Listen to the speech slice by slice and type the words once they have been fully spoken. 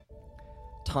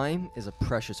Time is a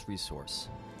precious resource,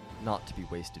 not to be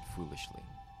wasted foolishly.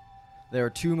 There are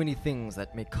too many things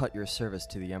that may cut your service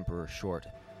to the Emperor short.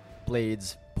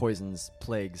 Blades, poisons,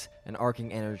 plagues, and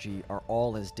arcing energy are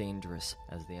all as dangerous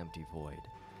as the empty void.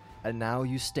 And now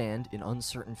you stand in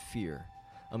uncertain fear,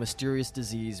 a mysterious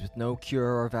disease with no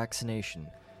cure or vaccination,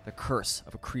 the curse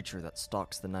of a creature that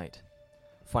stalks the night.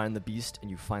 Find the beast and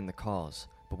you find the cause,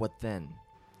 but what then?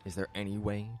 Is there any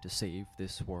way to save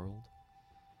this world?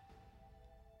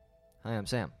 Hi, I'm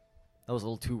Sam. That was a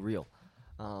little too real.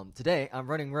 Today, I'm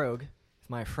running rogue with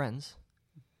my friends.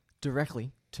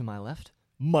 Directly to my left,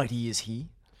 mighty is he.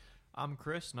 I'm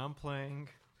Chris, and I'm playing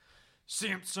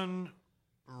Samson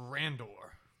Randor.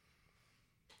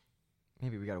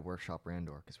 Maybe we got to workshop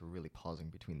Randor, because we're really pausing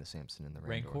between the Samson and the Randor.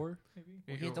 Rancor, maybe?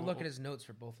 Well, he had to look at his notes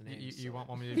for both names. You want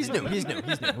me to... He's new.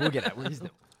 We'll get at it. He's new.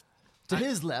 To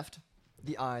his left,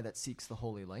 the eye that seeks the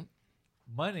holy light.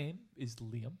 My name is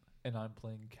Liam, and I'm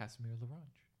playing Casimir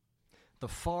Larange. The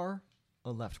far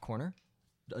left corner,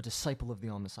 a disciple of the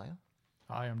All-Messiah.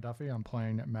 Hi, I'm Duffy. I'm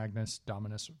playing Magnus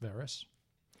Dominus Varus.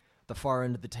 The far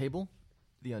end of the table,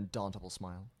 the undauntable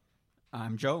smile.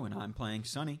 I'm Joe, and I'm playing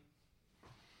Sonny.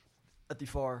 At the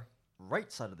far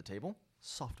right side of the table,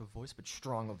 soft of voice but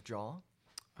strong of jaw.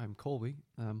 I'm Colby,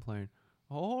 and I'm playing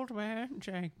Old Man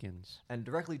Jenkins. And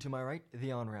directly to my right,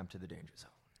 the on-ramp to the danger zone.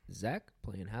 Zach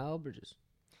playing Hal Bridges.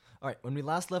 All right, when we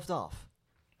last left off,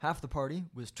 half the party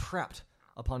was trapped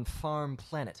upon Farm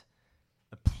Planet,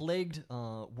 a plagued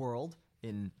world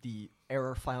in the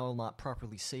error file not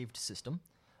properly saved system.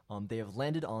 They have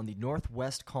landed on the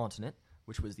northwest continent,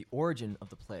 which was the origin of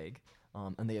the plague,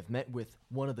 and they have met with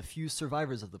one of the few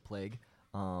survivors of the plague,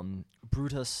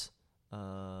 Brutus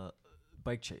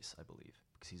Bike Chase, I believe,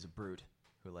 because he's a brute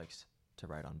who likes to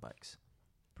ride on bikes.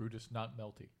 Brutus, not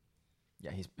Melty.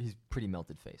 Yeah, he's pretty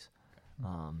melted face.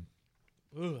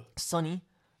 Sonny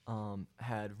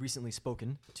had recently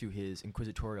spoken to his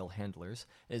inquisitorial handlers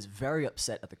and is very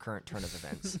upset at the current turn of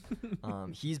events.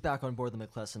 He's back on board the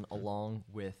McKlesson along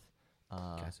with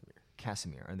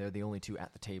Casimir, and they're the only two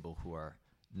at the table who are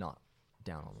not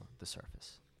down on the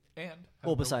surface. And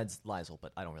well, besides Liesel,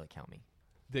 but I don't really count me.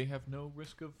 They have no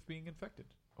risk of being infected,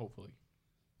 hopefully.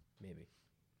 Maybe.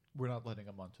 We're not letting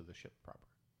them onto the ship proper.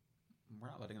 We're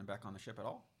not letting them back on the ship at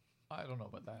all. I don't know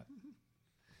about that.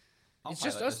 It's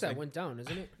just us that went down,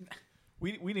 isn't it?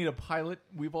 We need a pilot.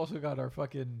 We've also got our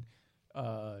fucking...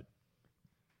 all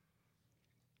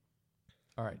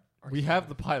right. We have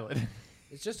the pilot.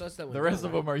 It's just us that went The down. rest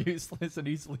of them are useless and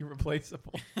easily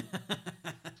replaceable.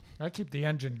 I keep the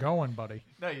engine going, buddy.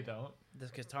 No, you don't. Does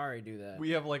Katari do that?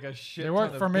 We have like a shit They ton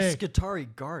work of... for me. The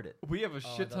Skitari guard it. We have a Oh,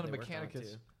 I shit thought ton of they worked on it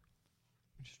Mechanicus. too.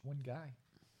 Just one guy.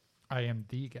 I am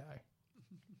the guy.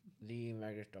 The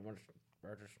Magnus Dominus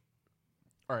Varus.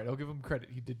 All right, I'll give him credit.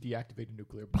 He did deactivate a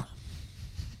nuclear bomb.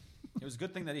 It was a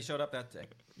good thing that he showed up that day.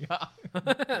 Yeah.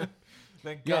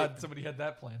 Thank God somebody had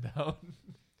that planned out.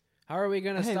 How are we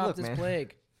going to Hey, stop look, this man.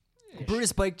 plague?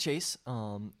 Brutus Bike Chase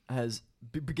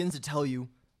begins to tell you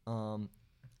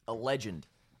a legend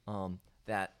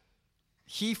that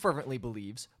he fervently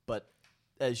believes, but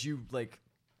as you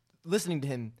listening to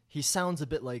him, he sounds a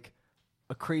bit like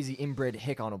a crazy inbred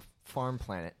hick on a farm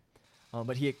planet.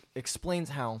 But he explains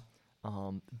how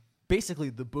basically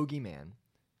the boogeyman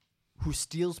who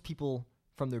steals people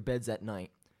from their beds at night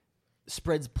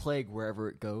spreads plague wherever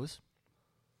it goes.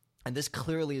 And this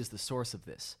clearly is the source of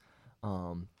this.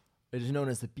 It is known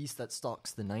as the beast that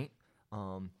stalks the night,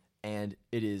 and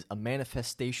it is a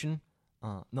manifestation.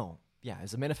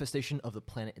 It's a manifestation of the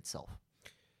planet itself.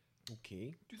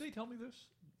 Okay. Do they tell me this?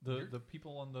 The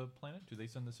people on the planet? Do they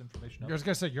send this information I out? was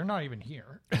going to say, you're not even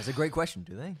here. That's a great question.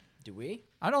 Do they? Do we?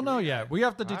 I don't know yet. We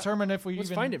have to determine if we Let's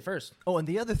even... find it first. Oh, and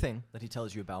the other thing that he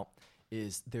tells you about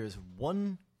is there's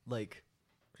one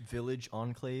village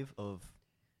enclave of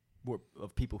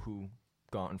people who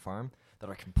go out and farm that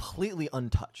are completely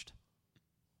untouched.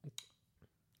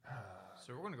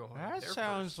 So we're going to go home. That there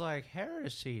sounds first. like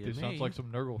heresy to This me. sounds like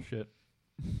some Nurgle shit.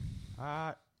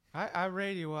 I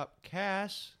raise you up,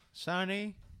 Cass,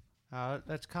 Sonny.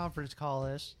 Let's conference call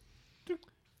this.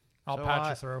 I'll So, patch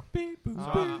you through.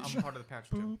 I'm part of the patch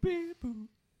too.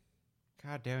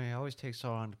 God damn it, it always takes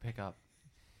so long to pick up.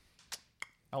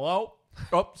 Hello?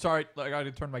 Oh, sorry. I got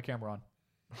to turn my camera on.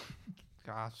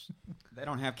 Gosh. They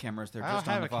don't have cameras. They're I just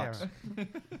don't on have the a Vox. camera.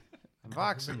 I'm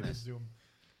voxing this. Zoom.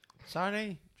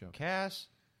 Sonny, Joke. Cass,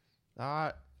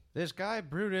 this guy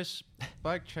Brutus,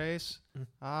 Bike Chase,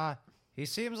 he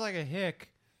seems like a hick,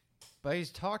 but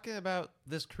he's talking about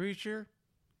this creature,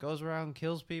 goes around,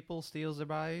 kills people, steals their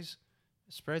bodies,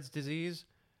 spreads disease,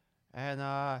 and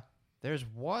there's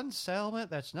one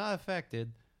settlement that's not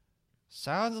affected,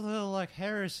 Sounds a little like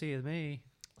heresy to me.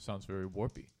 Sounds very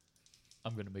warpy.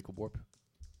 I'm going to make a warp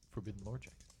Forbidden Lore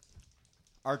check.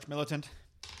 Arch-militant,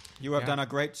 you have done a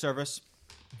great service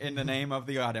in the name of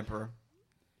the God Emperor.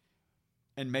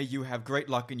 And may you have great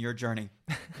luck in your journey.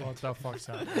 What the fuck's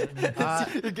happening?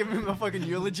 You're giving him a fucking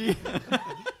eulogy.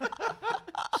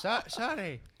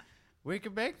 Sonny, we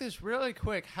can make this really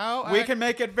quick. We can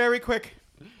make it very quick.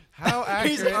 How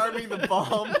He's accurate? arming the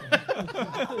bomb.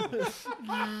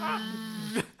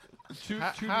 Two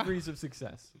degrees of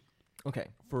success Okay.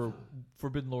 for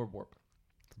Forbidden Lore warp.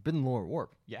 Forbidden Lore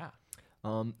warp. Yeah.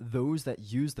 Those that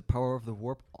use the power of the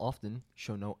warp often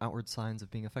show no outward signs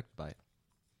of being affected by it.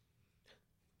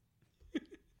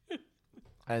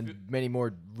 And many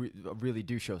more really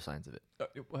do show signs of it.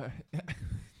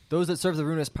 Those that serve the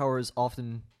ruinous powers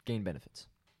often gain benefits.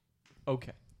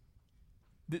 Okay.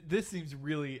 This seems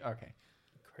really... Okay.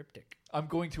 Cryptic. I'm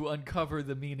going to uncover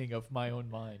the meaning of my own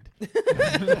mind.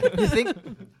 You think...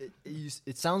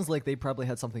 It sounds like they probably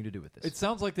had something to do with this. It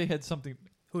sounds like they had something...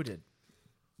 Who did?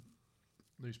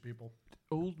 These people.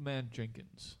 Old Man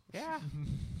Jenkins. Yeah.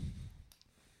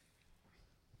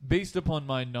 Based upon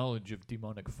my knowledge of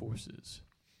demonic forces,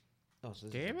 Oh, so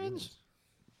this is Demons?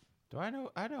 Do I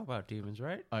know? I know about demons,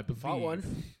 right? I believe... Fought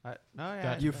one. No, yeah.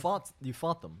 That You fought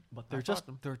them, but I fought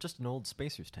them. they're just an old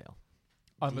spacer's tale.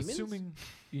 I'm Demons? assuming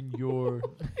in your...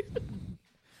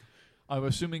 I'm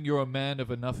assuming you're a man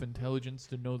of enough intelligence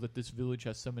to know that this village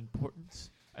has some importance,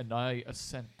 and I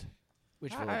assent.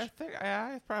 Which I village? think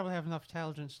I probably have enough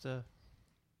intelligence to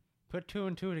put two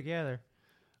and two together.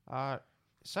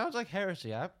 Sounds like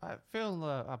heresy. I'm feeling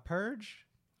a purge.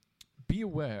 Be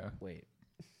aware, Wait.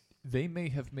 they may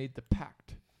have made the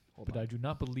pact, Hold but on. I do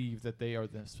not believe that they are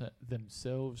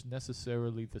themselves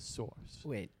necessarily the source.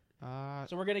 Wait. So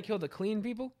So we're gonna kill the clean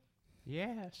people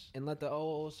yes. and let the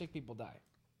old sick people die.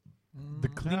 The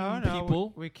clean No,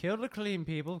 people... We killed the clean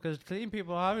people because clean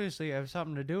people obviously have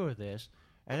something to do with this,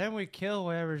 and then we kill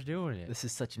whoever's doing it. This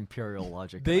is such imperial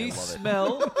logic. They I love it.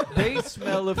 smell. They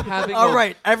smell of having. All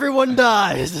right, everyone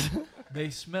dies. They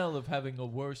smell of having a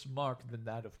worse mark than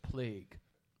that of plague.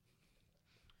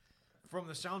 From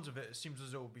the sounds of it, it seems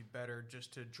as though it would be better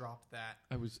just to drop that.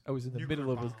 I was in the Nuclear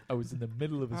middle of bomb. I was in the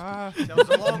middle of a speech. That was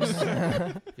a long.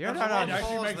 You're That's not a on. long It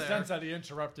actually pause makes there. sense that he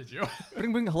interrupted you.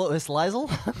 Bring, hello, this Lizel.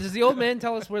 Does the old man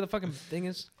tell us where the fucking thing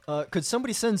is? Could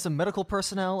somebody send some medical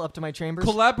personnel up to my chambers?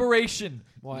 Collaboration.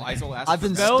 What? Lizel asked I've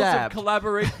been Smells stabbed. of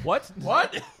collaborate. What?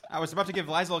 What? I was about to give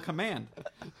Lizel a command.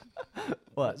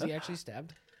 What? Was he actually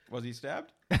stabbed? Was he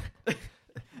stabbed?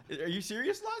 Are you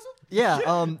serious, Lizel?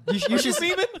 Yeah. You should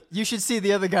memeing? you should see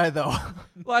the other guy though.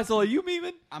 Lizel, are you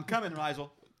memeing? I'm coming,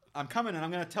 Lizel. I'm coming, and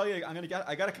I'm gonna tell you.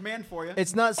 I got a command for you.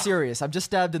 It's not serious. I'm just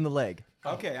stabbed in the leg.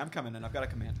 Okay, I'm coming, and I've got a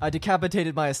command. I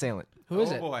decapitated my assailant. Who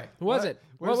is Oh, it? boy. Who was What? it?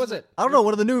 Where's What was the- it? I don't know,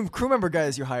 one of the new crew member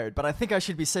guys you hired, but I think I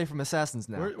should be safe from assassins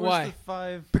now. Where's Why? the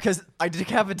 5? Because I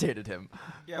decapitated him.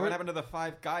 Yeah, what happened to the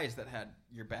 5 guys that had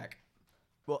your back?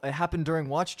 Well, it happened during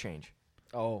watch change.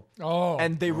 Oh. Oh.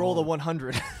 And they roll a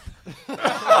 100.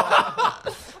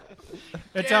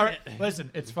 it's all right.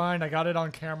 Listen, it's fine. I got it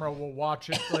on camera. We'll watch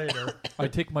it later. I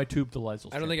take my tube to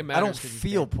Lizel's. I don't think it I matters. don't 'cause he's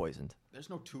feel dead. poisoned. There's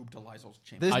no tube to Lizel's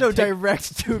chamber. There's I no take-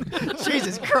 direct tube.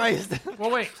 Jesus Christ.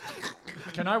 Well, wait.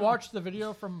 Can I watch the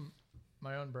video from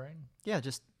my own brain? Yeah,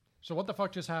 just So what the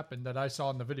fuck just happened that I saw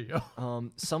in the video?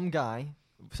 some guy,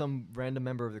 some random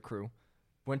member of the crew,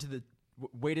 went to the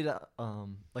waited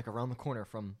like around the corner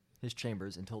from his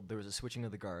chambers until there was a switching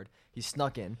of the guard. He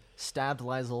snuck in, stabbed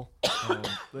Lizel,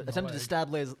 attempted to leg. stab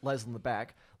Lizel in the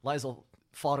back. Lizel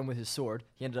fought him with his sword.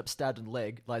 He ended up stabbed in the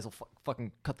leg. Lizel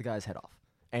fucking cut the guy's head off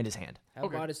and his hand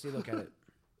Have modesty look at it.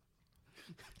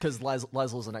 because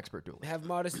Lizel's an expert duelist. Have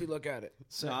modesty look at it.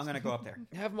 No, I'm gonna go up there.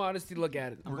 Have modesty look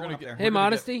at it. I'm going up there. Hey,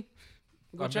 modesty.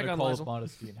 Go I'm check gonna on call Lizel. up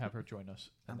Modesty and have her join us.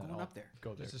 And I'm then going I'll up there.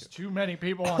 Go there. This is too. too many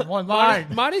people on one line.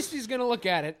 Modesty's gonna look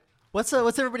at it. What's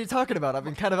everybody talking about? I've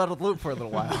been kind of out of the loop for a little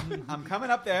while. I'm coming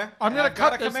up there. I'm and gonna I've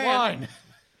got cut a this command. line.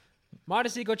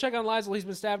 Modesty, go check on Lizel. He's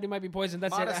been stabbed. He might be poisoned.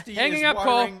 That's Modesty it. Hanging is up call.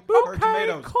 watering her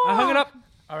tomatoes. I hung it up.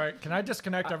 All right, can I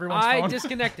disconnect everyone's I phone?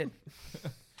 disconnected.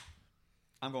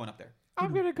 I'm going up there.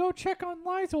 I'm gonna go check on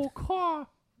Lizel Caw.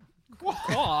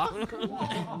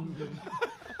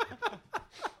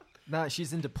 Nah,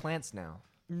 she's into plants now.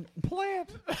 Plant.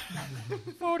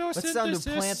 What sound do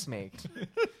Photosynthesis. plants make?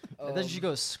 And then she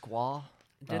goes squaw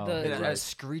Did Oh. the in a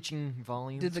screeching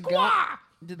volume. did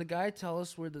the guy tell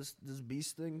us where this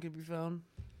beast thing could be found?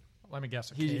 Let me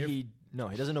guess. A cave. he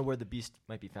doesn't know where the beast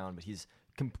might be found, but he's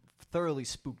thoroughly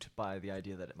spooked by the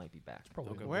idea that it might be back.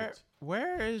 Probably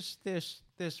Where is this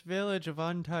village of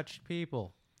untouched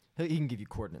people? He can give you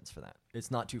coordinates for that.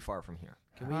 It's not too far from here.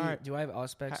 Can we? Alright. Do I have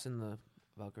Auspex in the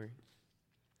Valkyrie?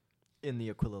 In the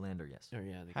Aquila Lander, yes. Oh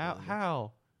yeah. The How? Commander.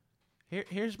 How?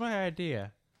 Here's my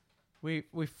idea. We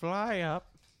fly up.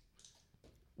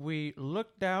 We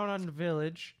look down on the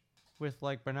village with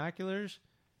like binoculars,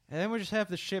 and then we just have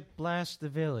the ship blast the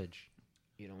village.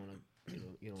 You don't want to.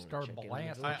 You don't Start want to check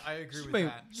blasting. I agree with may,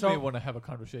 that. you may So- want to have a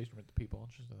conversation with the people.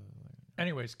 Just,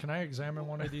 Anyways, can I examine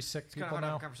one of these sick It's kind people of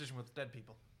have now? a conversation with dead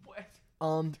people.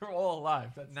 they're all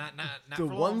alive. That's Not The for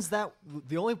long. ones that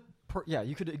the only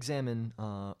you could examine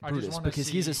just Brutus wanna because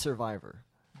he's a see- survivor.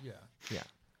 Yeah. Yeah.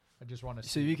 I just want to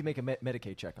So you can make a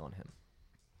Medicaid check on him.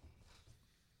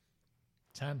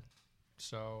 10.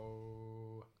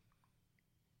 So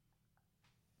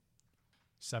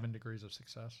 7 degrees of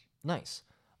success. Nice.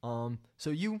 So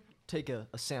you take a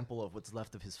sample of what's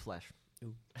left of his flesh,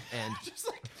 and Just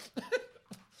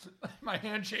like my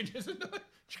hand changes into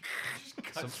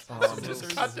some,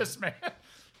 cut this man.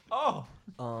 oh,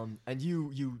 and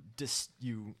you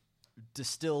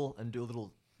distill and do a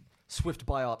little swift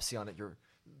biopsy on it. Your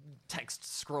text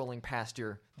scrolling past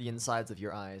the insides of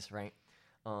your eyes, right?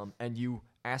 And you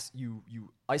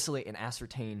isolate and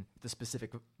ascertain the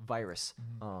specific virus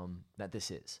that this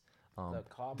is.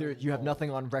 You have nothing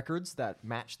on records that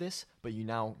match this, but you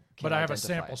now can But I have a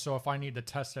identify sample, it. so if I need to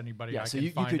test anybody, Yeah, I so can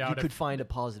you find out could if... find a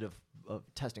positive of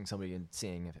testing somebody and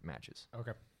seeing if it matches.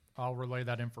 Okay. I'll relay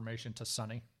that information to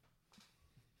Sonny.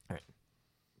 All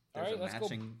There's right, a let's go.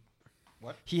 matching.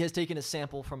 What? He has taken a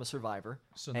sample from a survivor,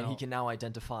 So and he now- can now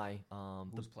identify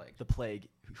Who's plagued? the plague,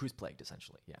 who's plagued,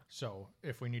 essentially. Yeah. So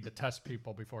if we need to test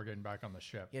people before getting back on the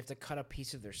ship. You have to cut a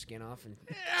piece of their skin off and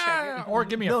Yeah, or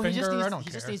give me a No, finger. he just needs, I don't he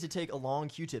care. just needs to take a long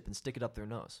Q-tip and stick it up their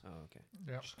nose. Oh, okay.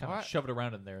 Yep. just kind Why- of shove it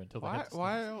around in there until the Why? head.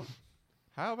 Why don't?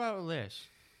 How about this?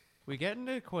 We get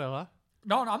into Aquila.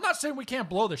 No, I'm not saying we can't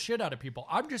blow the shit out of people.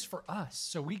 I'm just for us,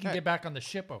 so we can Okay. get back on the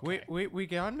ship. Okay. We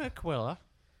get on Aquila.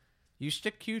 You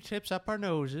stick Q-tips up our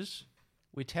noses.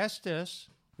 We test this.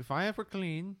 We find if we're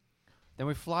clean. Then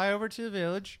we fly over to the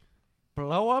village,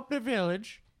 blow up the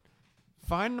village,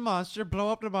 find the monster, blow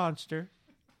up the monster.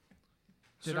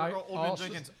 Did Sir I Oldman also-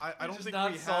 Jenkins, I don't Just think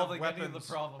not we have solving weapons. any of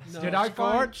the problems. Did I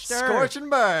find? Scorched earth. and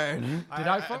burn. Did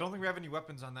I I fi- don't think we have any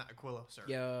weapons on that Aquila, sir.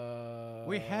 Yeah.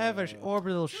 We have an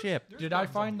orbital ship. Did I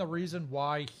find the reason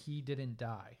why he didn't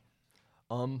die?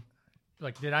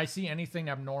 Like, did I see anything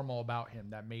abnormal about him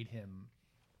that made him?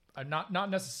 Not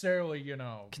necessarily,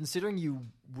 Considering you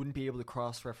wouldn't be able to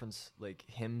cross-reference like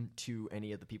him to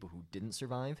any of the people who didn't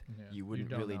survive, Yeah, you you wouldn't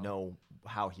don't really know. know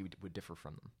how he would differ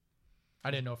from them. I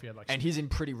didn't know if he had like. And he's in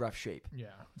pretty rough shape. yeah.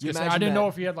 You I imagine didn't know that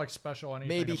if he had like special anything.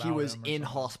 Maybe he about was him or in something.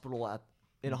 hospital at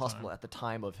the hospital time. at the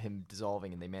time of him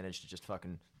dissolving, and they managed to just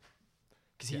fucking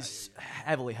because Yeah, he's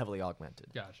heavily augmented.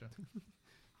 Gotcha.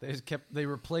 They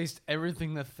replaced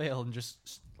everything that failed and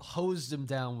just hosed him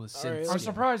down with All right, synths. I'm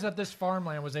surprised that this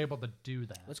farmland was able to do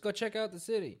that. Let's go check out the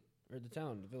city or the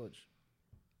town, the village.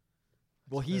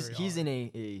 Well, he's very odd. in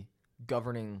a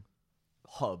governing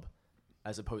hub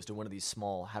as opposed to one of these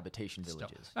small habitation Still.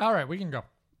 villages. All right, we can go.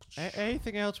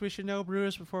 Anything else we should know,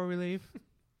 Brutus, before we leave?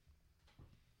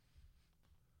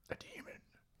 The demon.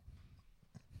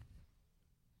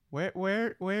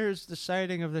 Where's the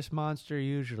sighting of this monster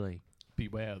usually?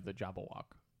 Beware the Jabberwock.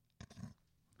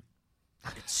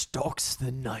 It stalks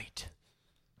the night.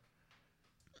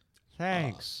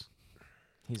 Thanks.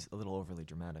 He's a little overly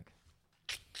dramatic.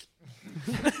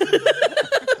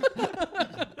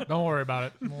 Don't worry about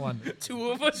it. One. Two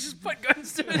of us just put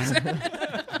guns to his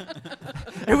head.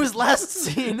 It was last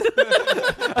seen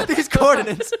at these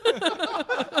coordinates.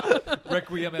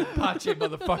 Requiem and Pache,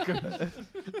 motherfucker.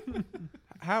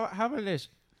 How about this?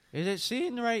 Is it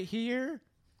seen right here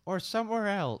or somewhere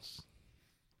else?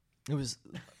 It was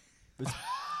the,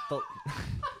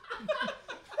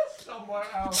 Somewhere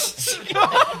else.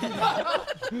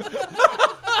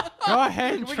 Go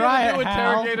ahead and We try got a it, new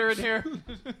Hal. interrogator in here.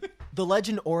 the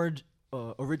legend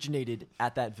originated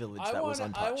at that village that was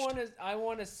untouched. I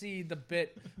want to see the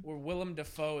bit where Willem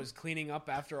Dafoe is cleaning up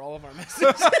after all of our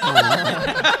messages.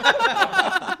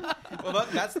 Well,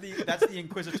 that's the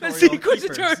inquisitorial. That's the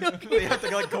inquisitorial keepers. They have to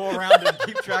like go around and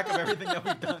keep track of everything that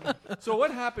we've done. So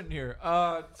what happened here?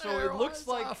 It looks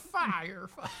like fire.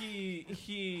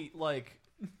 he like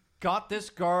got this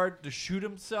guard to shoot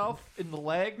himself in the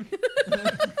leg,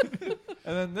 and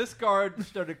then this guard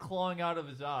started clawing out of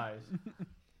his eyes.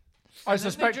 I And then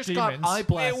suspect they just demons. got eye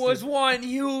blasted. It was one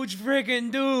huge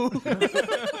friggin' dude.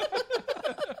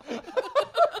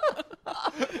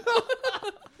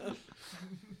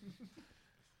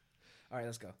 All right,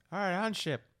 let's go. All right, on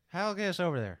ship. Hal, get us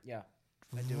over there. Yeah,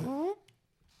 I do it. All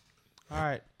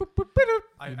right.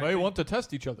 You may want to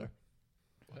test each other.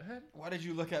 Why did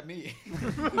you look at me?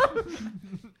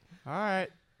 All right,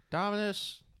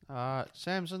 Dominus,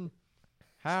 Samson,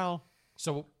 Hal.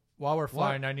 So while we're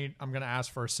flying, I'm gonna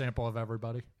ask for a sample of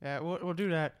everybody. Yeah, we'll do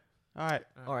that. All right,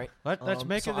 All right. let's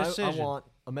make so a decision. I want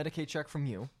a Medicaid check from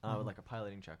you. I would like a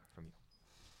piloting check from you.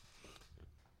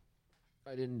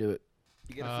 I didn't do it.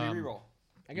 You get a free reroll.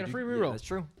 I got a free Yeah, reroll. that's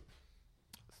true.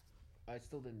 I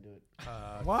still didn't do it.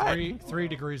 What? Three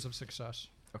degrees of success.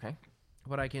 Okay.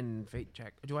 But I can fate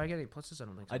check. Do I get any pluses? I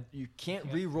don't think so. You can't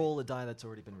re-roll a die that's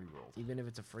already been re-rolled. Even if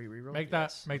it's a free reroll. Make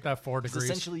Yes. that 4 'Cause degrees.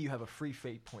 essentially, you have a free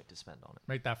fate point to spend on it.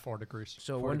 Make that 4 degrees.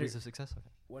 So 4 one, degrees of success. Okay.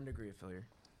 1 degree of failure.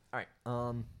 All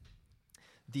right.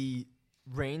 The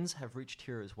rains have reached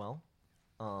here as well,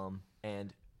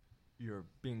 and you're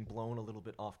being blown a little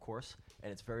bit off course,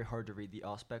 and it's very hard to read the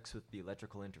aspects with the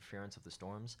electrical interference of the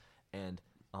storms. And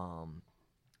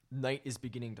night is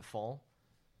beginning to fall,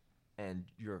 and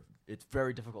it's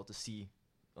very difficult to see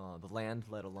the land,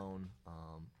 let alone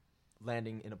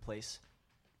landing in a place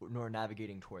nor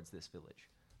navigating towards this village.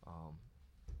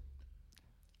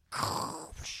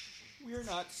 We're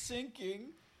not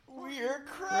sinking. We're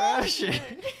crashing.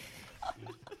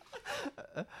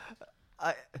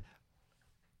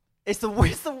 It's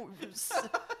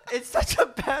such a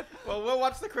bad. Well, we'll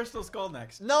watch the Crystal Skull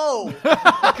next. No,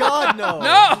 God no.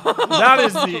 No! That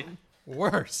is the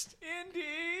worst.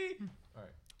 Indy.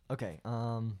 Okay.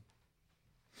 The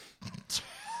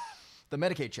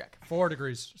Medicaid check. 4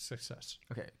 degrees success.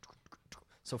 Okay.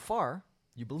 So far,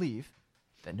 you believe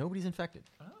that nobody's infected.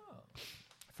 I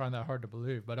find that hard to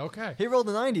believe, but okay. He rolled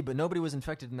a 90, but nobody was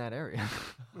infected in that area.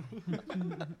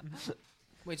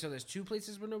 Wait, so there's 2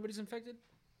 places where nobody's infected?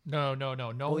 No Well,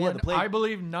 one. yeah, the plague- I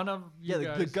believe none of you Yeah,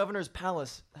 guys. the governor's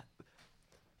palace.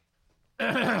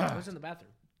 I was in the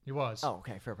bathroom. He was. Oh,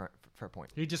 okay. Fair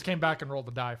point. He just came back and rolled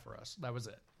the die for us. That was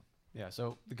it. Yeah,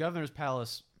 so the governor's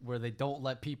palace where they don't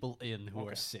let people in who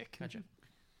Okay. are sick. Gotcha.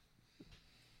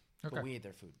 Okay. But we ate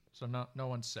their food. So no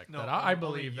one's sick. No, but I only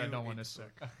believe that you no one ate is the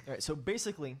sick. All right. So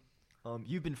basically,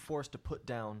 you've been forced to put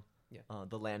down Yeah.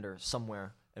 the lander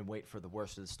somewhere and wait for the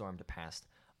worst of the storm to pass.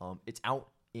 It's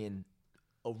out in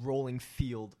a rolling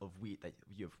field of wheat that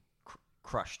you've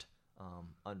crushed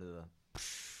under the.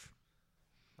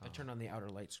 I turned on the outer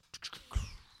lights.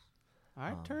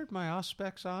 I turned my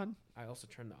auspex on. I also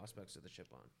turned the aspects of the ship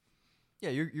on. Yeah,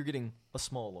 you're getting a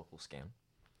small local scan.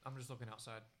 I'm just looking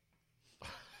outside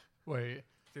Wait,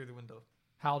 through the window.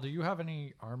 Hal, do you have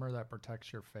any armor that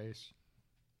protects your face?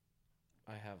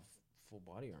 I have full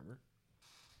body armor.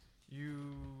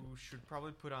 You should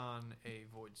probably put on a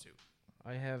void suit.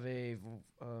 I have a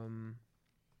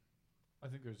I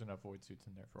think there's enough void suits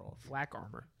in there for all of you. flak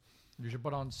armor. You should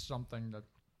put on something that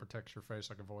protects your face,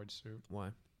 like a void suit, Why?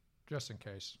 just in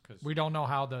case. 'Cause- We don't know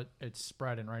how it's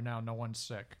spreading right now. No one's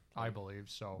sick, I believe.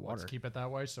 So Water. let's keep it that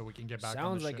way, so we can get back. on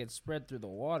Sounds the like ship, it's spread through the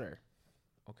water.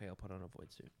 Okay, I'll put on a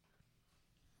void suit.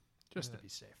 just to be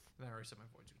safe. Then I already said my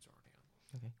void suit's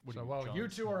already on. What So are well, Jon you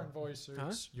two are Snow? in void suits.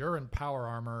 Huh? You're in power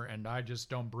armor, and I just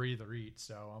don't breathe or eat,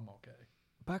 so I'm okay.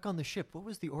 Back on the ship, what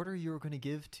was the order you were going to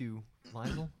give to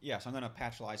Lionel? Yes, I'm going to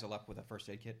patch Lizel up with a first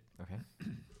aid kit. Okay.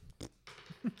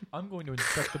 I'm going to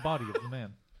inspect the body of the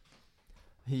man.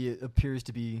 He appears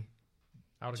to be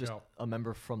How'd it just go? a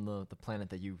member from the planet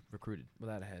that you recruited,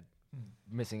 Without a head.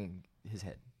 missing his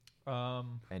head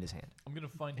and his hand. I'm gonna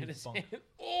find And his his bunk. hand.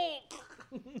 Oh!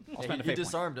 I'll spend a You fate point.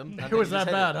 disarmed him. It was that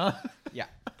bad, huh? Yeah,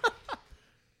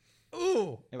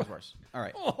 Ooh! it was worse. All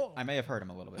right. I may have hurt him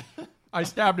a little bit. I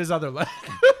stabbed his other leg.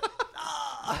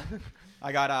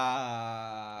 I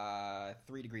got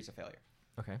 3 degrees of failure.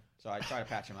 Okay. So I try to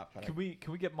patch him up. But Can we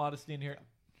get modesty in here?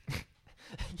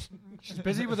 She's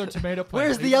busy with her tomato plant.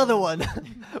 Where's the other one?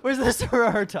 Where's the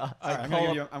sororita? All right,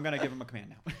 I'm going to give him a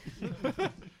command now.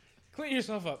 Clean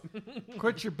yourself up.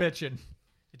 Quit your bitching.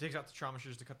 He takes out the trauma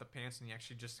shears to cut the pants, and he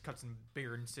actually just cuts a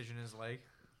bigger incision in his leg.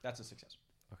 That's a success.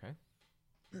 Okay.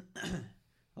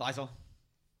 Lizel,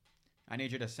 I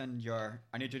need you to send your.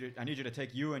 I need you to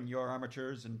take you and your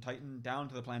armatures and Titan down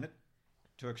to the planet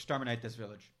to exterminate this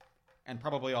village, and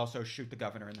probably also shoot the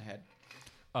governor in the head.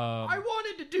 I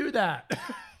wanted to do that.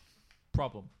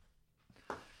 Problem.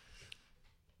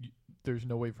 There's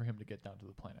no way for him to get down to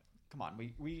the planet. Come on,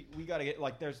 we got to get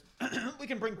like there's. We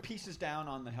can bring pieces down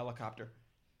on the helicopter.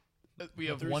 We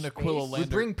have Through one space? Aquila We lander.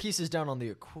 bring pieces down on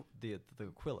the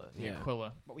Aquila. Yeah.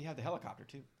 Aquila. But we have the helicopter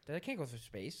too. That can't go through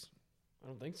space. I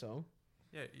don't think so.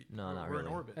 Yeah. No, not we're really.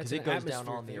 in orbit. That's Because an it goes down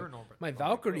atmosphere on the. You're in orbit. My on the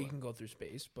Valkyrie Aquila. can go through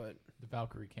space, but The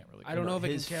Valkyrie can't really. I don't know if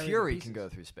it His can carry Fury the can pieces. go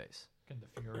through space. Can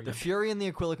the Fury? The Fury and the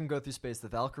Aquila can go through space. The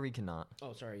Valkyrie cannot,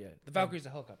 Oh, sorry, yeah. The Valkyrie's a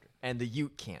helicopter. and the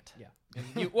Ute can't. Yeah.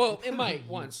 Well, it might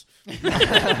once.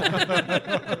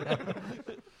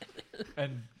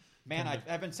 And Man,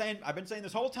 I've been saying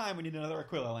this whole time we need another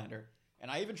Aquila lander, and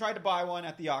I even tried to buy one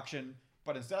at the auction,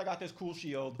 but instead I got this cool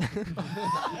shield.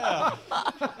 Yeah.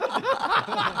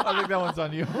 I think that one's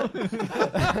on you.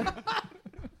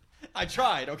 I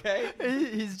tried, okay?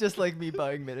 He's just like me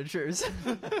buying miniatures.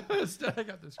 Instead, I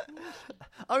got this.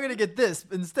 I'm going to get this.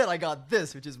 Instead, I got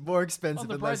this, which is more expensive On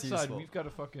the and bright less side, useful. we've got a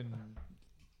fucking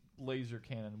laser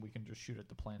cannon we can just shoot at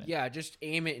the planet. Yeah, just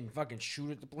aim it and fucking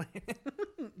shoot at the planet.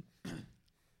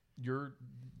 You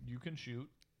can shoot.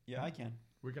 Yeah, I can.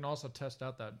 We can also test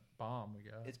out that bomb we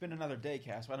got. It's been another day,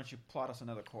 Cass. Why don't you plot us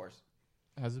another course?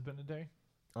 Has it been a day?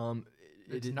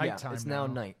 It's yeah, nighttime it's now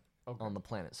now. night Okay. on the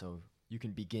planet, so you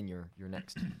can begin your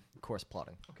next course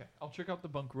plotting. Okay, I'll check out the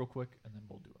bunk real quick, and then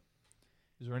we'll do it.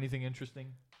 Is there anything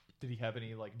interesting? Did he have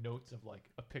any like notes of like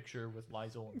a picture with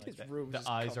Lysol and like His room's the just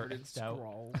eyes are covered in X'd out?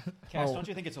 scrawls. Cass, Oh. don't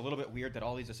you think it's a little bit weird that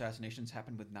all these assassinations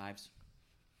happen with knives?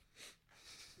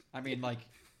 I mean, like,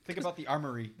 think about the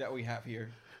armory that we have here.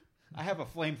 I have a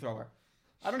flamethrower.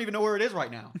 I don't even know where it is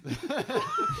right now.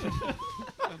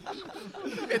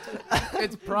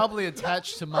 It's probably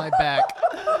attached to my back.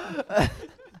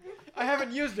 I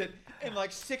haven't used it in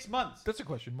like 6 months. That's a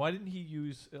question. Why didn't he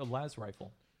use a las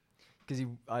rifle? Because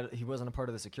he wasn't a part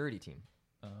of the security team.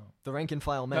 Oh. The rank and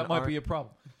file men That might be a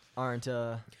problem. aren't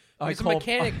Because a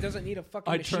mechanic doesn't need a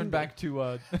fucking I machine turned gun. back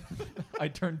to I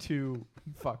turned to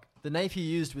fuck. the knife he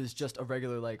used was just a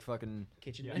regular like fucking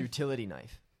Kitchen Yeah. knife. utility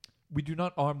knife. We do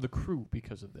not arm the crew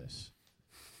because of this.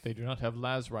 They do not have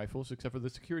las rifles except for the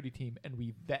security team, and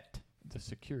we vet the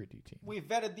security team. We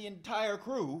vetted the entire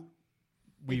crew.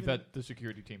 We vet the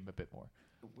security team a bit more.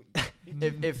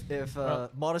 If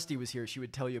Modesty was here, she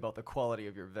would tell you about the quality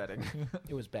of your vetting.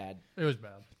 It was bad. It was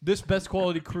bad. This best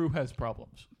quality crew has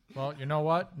problems. Well, you know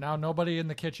what? Now nobody in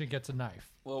the kitchen gets a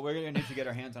knife. Well, we're going to need to get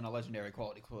our hands on a legendary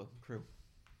quality crew.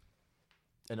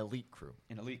 An elite crew.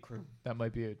 An elite crew. That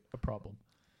might be a problem.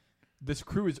 This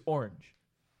crew is orange.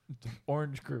 It's an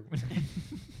orange crew.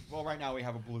 Well, right now we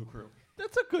have a blue crew.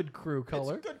 That's a good crew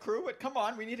color. It's a good crew, but come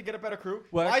on, we need to get a better crew.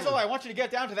 Well, Lysol, actually- I want you to get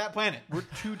down to that planet. We're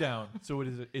 2 down. So what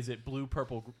is it? Is it blue,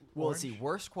 purple, Well, orange? let's see.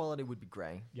 Worst quality would be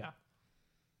gray. Yeah.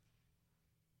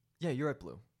 Yeah, you're at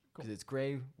blue. Cool. Because it's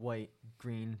gray, white,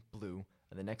 green, blue,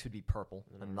 and the next would be purple,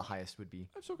 and then the highest would be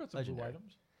I've still got some Legendary. blue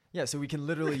items. yeah. So we can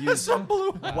literally use some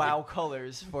blue wow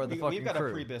colors for the fucking We've got crew.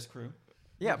 a pre-bis crew.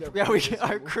 Yeah, We've got yeah. pre-bis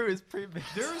Our crew. crew is pre-big.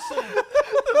 There is some.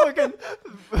 The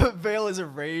fucking veil is a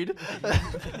raid.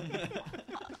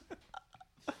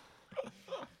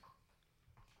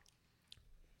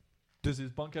 Does his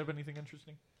bunk have anything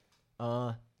interesting?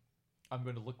 I'm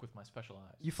going to look with my special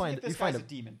eyes. You find See if this you find guy's a a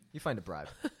demon. you find a bribe.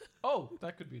 Oh,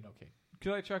 that could be an okay.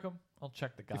 Could I check him? I'll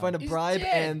check the guy. You find a He's bribe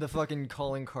dead. and the fucking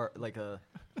calling card, like a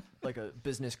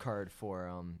business card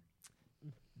for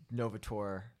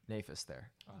Novator Naphis there.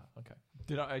 Okay.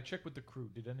 Did I check with the crew?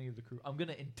 Did any of the crew? I'm going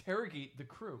to interrogate the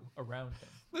crew around him.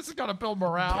 This is gonna build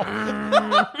morale.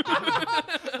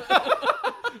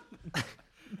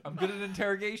 I'm good at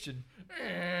interrogation. You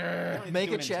don't need to Make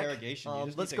do a an check. interrogation, you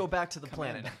just Let's need go to back to the come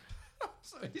planet. in.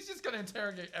 So he's just gonna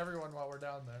interrogate everyone while we're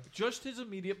down there. Just his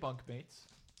immediate bunkmates.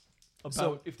 About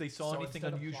So- if they saw anything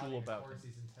unusual about him.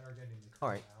 He's interrogating the All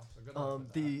right. now, so good luck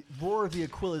with that. The roar of the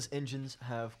Aquila's engines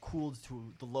have cooled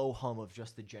to the low hum of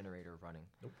just the generator running.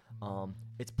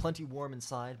 It's plenty warm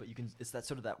inside, but it's that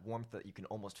sort of that warmth that you can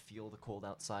almost feel the cold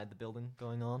outside the building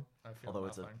going on. I feel although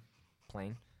it's a nothing.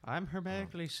 plane. I'm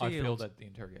hermetically I sealed. failed at the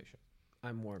interrogation.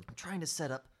 I'm warm. I'm trying to set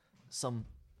up some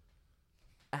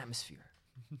atmosphere.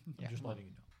 I'm just letting you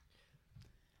know.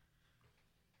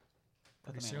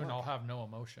 Let Pretty the man soon work. I'll have no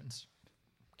emotions.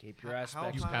 Keep your How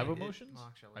aspects. You have high emotions? Oh,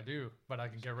 actually, I do, but I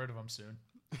can get rid of them soon.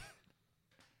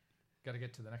 Got to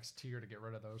get to the next tier to get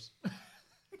rid of those.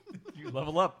 You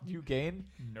level up. You gain.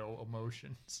 No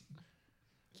emotions.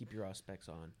 Keep your aspects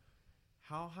on.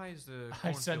 How high is the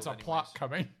I sense a cornfield plot anyways?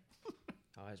 coming.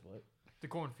 Eyes what? The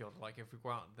cornfield, like if we go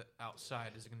out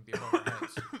outside, is it going to be above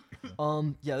our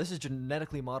heads? Yeah, this is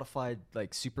genetically modified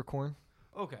like super corn.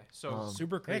 Okay, so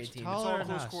Super It's creatine. taller all than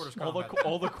close us. quarters All the combat.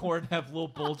 all the corn have little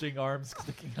bulging arms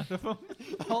sticking out of them.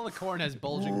 All the corn has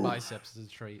bulging biceps as a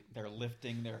trait. They're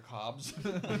lifting their cobs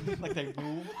like they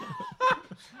move.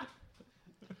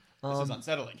 This is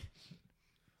unsettling.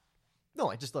 No,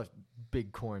 I just left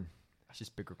big corn. It's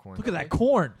just bigger corn. Look at that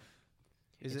corn.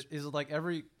 Is it like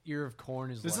every ear of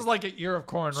corn is This like, is like an ear of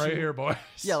corn right here, boys.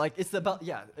 Yeah, like it's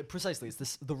precisely.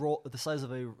 It's the size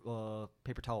of a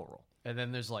paper towel roll. and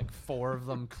then there's like 4 of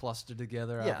them clustered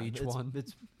together out Yeah, of each it's, one.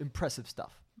 It's impressive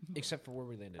stuff, Except for where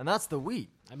we landed. and that's the wheat.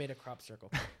 I made a crop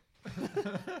circle.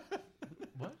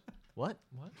 What? What?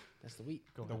 That's the wheat.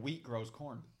 The wheat grows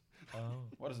corn. Oh.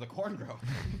 What does the corn grow?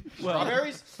 Well,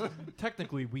 Strawberries?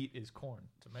 technically, wheat is corn.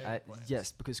 Tomato plants.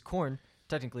 Yes, because corn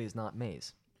technically is not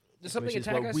maize, Does something which is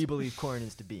attack what us? we believe corn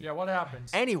is to be. Yeah, what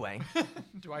happens? Anyway,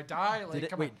 Do I die? Like,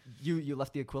 come wait, you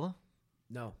left the Aquila?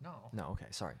 No. on. No. No, okay,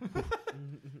 sorry.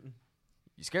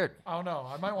 You scared me. I don't know.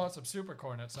 I might want some super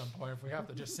corn at some point if we have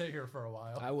to just sit here for a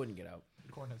while. I wouldn't get out.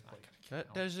 Corn has plate.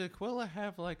 Does Aquila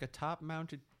have like a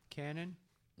top-mounted cannon?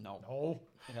 No. No.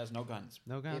 It has no guns.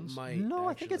 No It guns? might. No,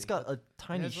 I think it's actually. got a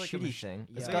tiny has like a shitty mach- thing.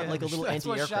 It's Yeah. got like a little That's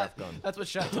what anti-aircraft shot- gun. That's what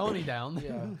shot Tony down.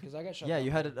 Yeah, because I got shot. Yeah, down.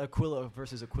 you had an Aquila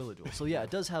versus Aquila duel. So yeah,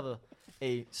 it does have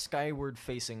a skyward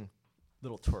facing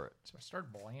little turret. So I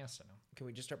started blasting them. Can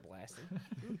we just start blasting?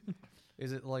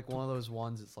 Is it like one of those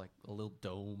ones? It's like a little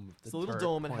dome. with It's the a little turret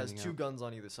dome and has pointing two out? guns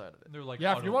on either side of it. They're like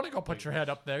Yeah, if auto you want to go put lasers. your head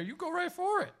up there, you go right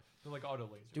for it. They're like auto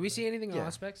lasers. Do we see anything Yeah.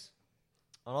 on specs?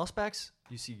 On all specs,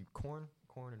 you see corn,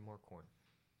 and more corn.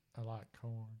 I like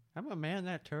corn. I'm gonna man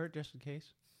that turret just in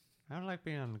case. I don't like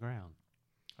being on the ground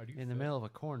How do you in the fit? middle of a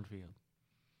cornfield.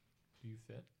 Do you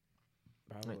fit?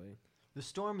 Probably. The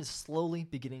storm is slowly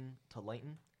beginning to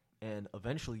lighten, and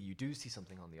eventually you do see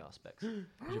something on the auspex,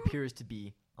 which appears to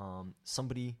be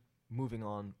somebody moving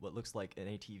on what looks like an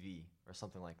ATV or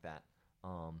something like that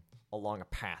along a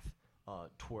path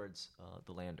towards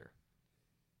the lander.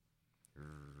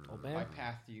 Oh By man.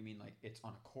 path, do you mean like it's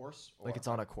on a course? Or Like it's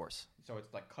on a course. So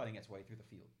it's like cutting its way through the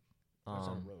field. It's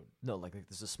on a road. No, like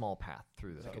there's a small path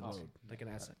through the Like a field. road. Like an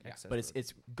access. But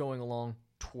it's going along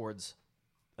towards,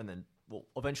 and then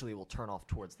eventually will turn off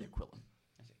towards the Aquila.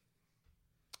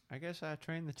 I guess I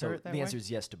trained the So turret that the way. answer is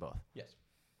yes to both. Yes.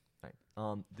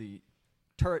 Right. The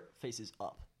turret faces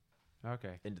up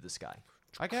Okay. into the sky.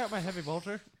 I got my heavy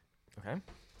bolter. Okay. I'm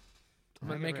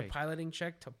gonna Make it make a ready. piloting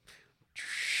check to.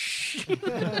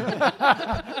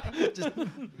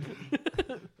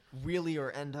 Wheelie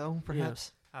or endo,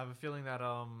 perhaps. I have a feeling that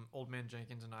Old Man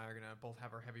Jenkins and I are gonna both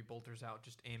have our heavy bolters out,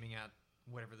 just aiming at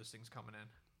whatever this thing's coming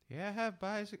in. Yeah, I have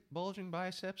bulging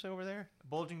biceps over there.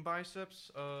 Bulging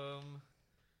biceps.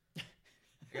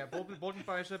 Yeah, bulging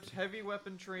biceps. Heavy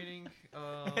weapon training.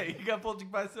 Hey, you got bulging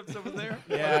biceps over there?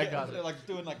 Yeah, I got They're it. like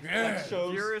doing like flex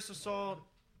shows. Furious assault.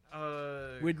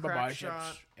 With my crack biceps.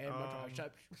 shot, And my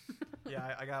biceps.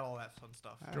 Yeah, I got all that fun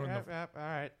stuff. Doing the- All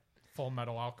right. Full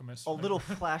Metal Alchemist. A little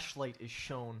flashlight is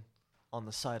shown on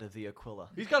the side of the Aquila.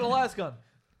 He's got a las gun.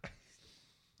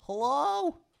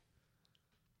 Hello?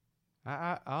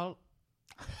 I'll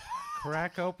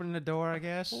crack open the door, I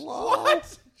guess.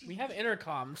 What? We have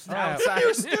intercoms Oh, yeah. outside.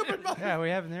 You stupid mother- Yeah, we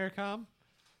have an intercom.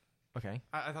 Okay.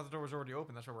 I thought the door was already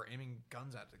open. That's why we're aiming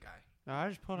guns at the guy. No, I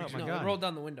just pulled out my No, gun. roll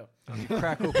down the window. You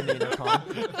crack open the intercom.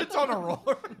 It's on a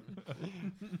roller.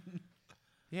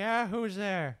 Yeah, who's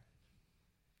there?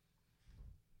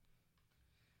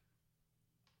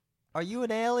 Are you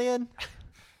an alien?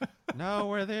 No,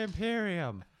 we're the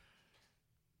Imperium.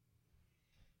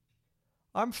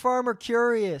 I'm Farmer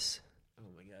Curious. Oh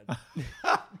my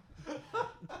god.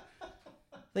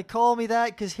 They call me that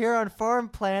because here on Farm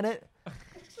Planet,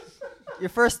 your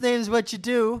first name's what you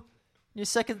do, your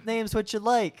second name's what you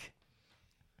like.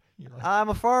 I'm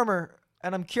a farmer,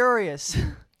 and I'm curious.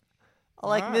 I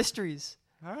like Alright. mysteries.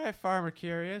 All right, Farmer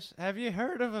Curious. Have you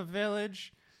heard of a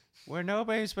village where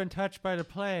nobody's been touched by the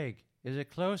plague? Is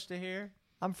it close to here?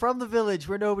 I'm from the village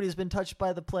where nobody's been touched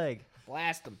by the plague.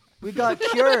 Blast them. We got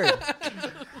cured.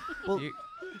 Well, You-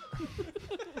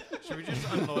 Should we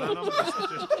just unload on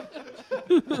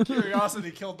him?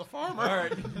 Curiosity killed the farmer. All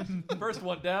right, first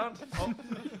one down. Oh.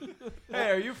 Hey,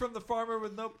 are you from the farm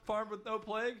with no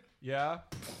plague? Yeah.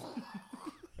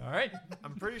 All right.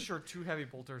 I'm pretty sure 2 heavy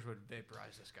bolters would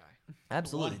vaporize this guy.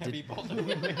 absolutely. One heavy Did- bolt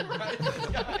would vaporize this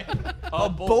guy. a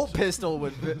bolt pistol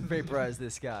would vaporize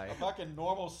this guy. A fucking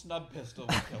normal snub pistol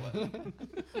would kill it.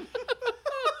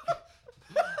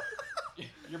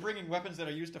 You're bringing weapons that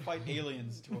are used to fight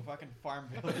aliens to a fucking farm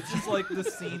village. It's just like the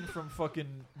scene from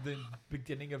fucking the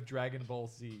beginning of Dragon Ball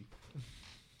Z.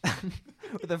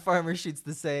 Where the farmer shoots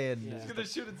the sand. Yeah. He's gonna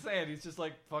shoot at sand. He's just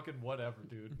like fucking whatever,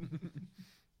 dude.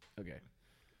 Okay.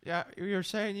 Yeah, you're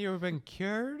saying you've been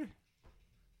cured?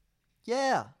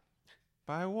 Yeah,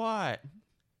 By what?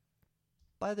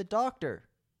 by the doctor.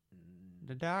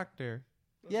 The doctor.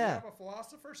 Does Yeah. he have a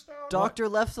philosopher's stone? Doctor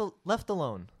left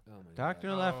alone. Oh my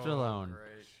Doctor left alone. Great.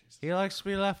 He likes to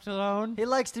be left alone? He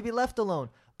likes to be left alone.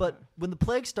 But when the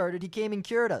plague started, he came and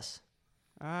cured us.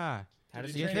 Ah. How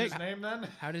does Did he you you change think- his name then?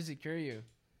 How does he cure you?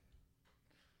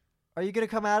 Are you gonna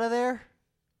come out of there?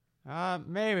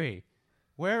 Maybe.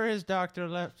 Where is Doctor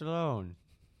left alone?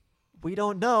 We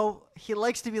don't know. He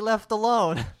likes to be left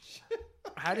alone.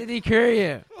 How did he cure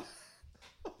you?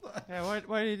 Yeah,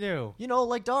 what did he do? You know,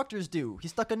 like doctors do. He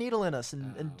stuck a needle in us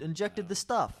and injected the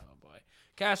stuff. Oh boy,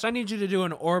 Cass, I need you to do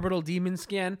an orbital demon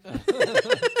scan. I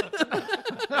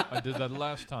did that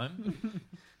last time.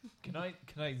 Can I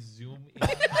zoom in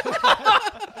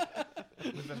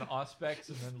with an auspex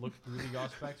and then look through the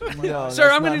auspex? No,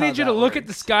 Sir, I'm going to need you to look at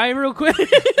the sky real quick.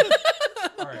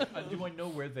 All right. Do I know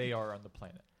where they are on the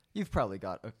planet? You've probably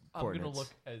got I'm going to coordinates. look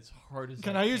as hard as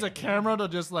Can I use a camera to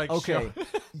just like Okay, show?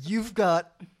 you've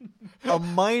got a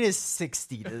minus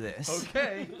 60 to this.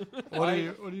 Okay. What are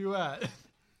you at?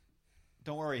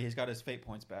 Don't worry, he's got his fate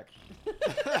points back.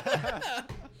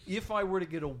 If I were to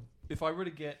get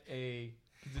a,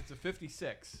 because it's a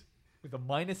 56 with a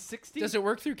minus 60, Does it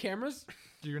work through cameras?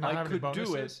 Do you not I have any could do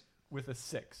bonuses? it with a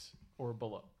 6 or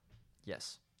below.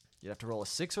 Yes. You'd have to roll a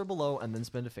 6 or below and then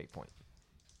spend a fate point.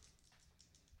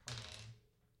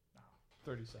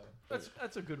 37.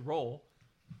 That's a good roll.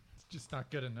 It's just not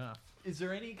good enough. Is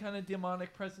there any kind of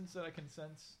demonic presence that I can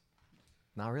sense?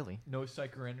 Not really. No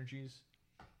psycho energies.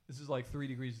 This is like 3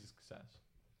 degrees of success.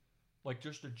 Like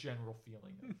just a general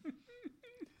feeling.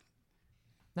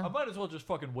 No. I might as well just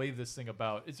fucking wave this thing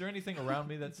about. Is there anything around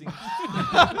me that seems?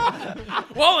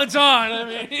 Well, it's on. I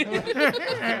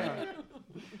mean,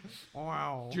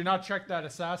 Wow. Do you not check that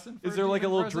assassin? Is there like a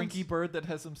little drinky bird that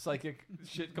has some psychic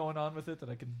shit going on with it that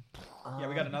I can? Yeah,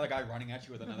 we got another guy running at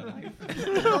you with another knife.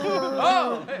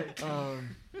 Oh, hey.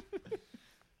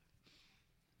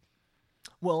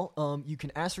 Well, you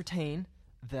can ascertain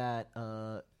that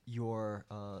your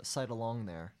sight along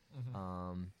there,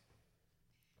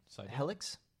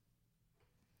 Helix,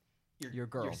 your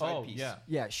girl. Your side Oh piece. yeah.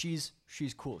 Yeah, she's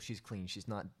cool. She's clean. She's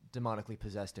not demonically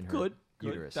possessed in her Good.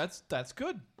 uterus. That's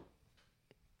good.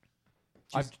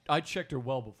 I checked her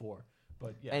well before,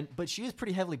 but yeah. But she is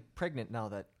pretty heavily pregnant now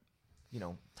that,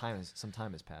 some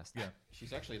time has passed. Yeah.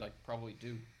 She's actually like probably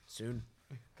due soon.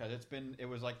 because it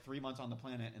was like 3 months on the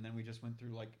planet, and then we just went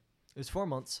through like It was 4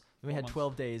 months. Then we 4 had months.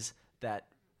 12 days that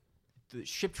the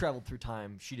ship traveled through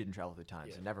time. She didn't travel through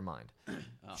time, so never mind. Oh.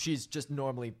 She's just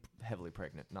normally heavily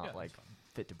pregnant, not Yeah, like that's fine.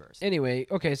 fit to burst. Anyway,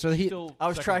 okay, so he Still I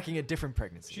was second- tracking a different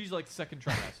pregnancy. She's like second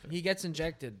trimester. he gets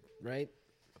injected, right?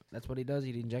 That's what he does.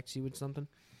 He injects you with something.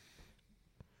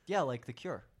 Yeah, like the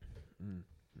cure.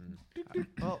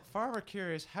 Well, Farmer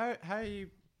curious, how did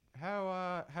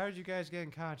you guys get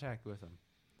in contact with him?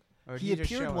 Or did He just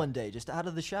appeared show one up? day just out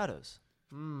of the shadows.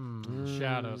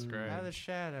 Shadows, great. Out of the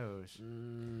shadows.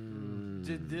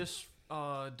 Did this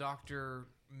doctor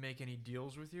make any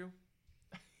deals with you?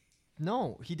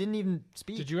 No, he didn't even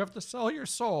speak. Did you have to sell your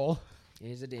soul?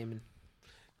 He's a demon.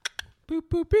 Boop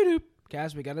boop boop doop.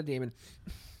 Cass, we got a demon.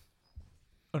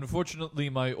 Unfortunately,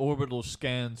 my orbital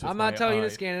scans. With I'm not my telling you eye-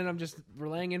 to scan it. I'm just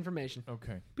relaying information.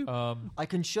 Okay. I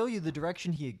can show you the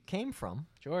direction he came from.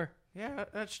 Sure. Yeah,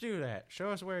 let's do that.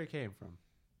 Show us where he came from.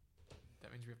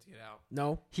 That means we have to get out.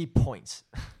 No. He points.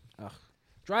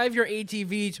 Drive your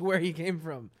ATV to where he came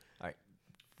from.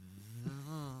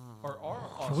 Are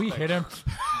our Can we auspex- hit him?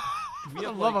 Do we For the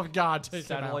have love like of God, take him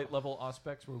out. satellite level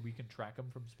auspex where we can track them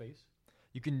from space?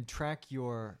 You can track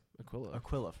your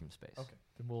Aquila from space. Okay.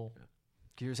 Then we'll.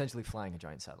 'Cause you're essentially flying a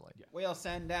giant satellite. Yeah. we'll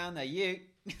send down the Ute.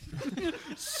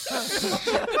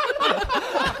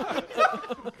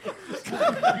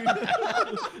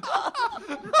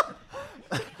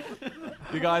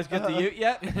 You guys get the Ute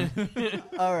yet?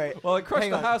 All right. Well, it crushed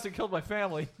Hang the on. house and killed my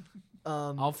family.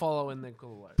 I'll follow in the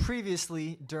cool way.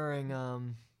 Previously, during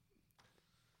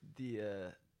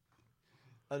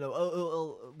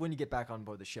when you get back on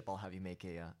board the ship, I'll have you make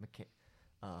a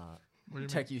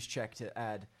tech use check to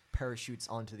add parachutes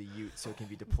onto the Ute so it can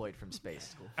be deployed from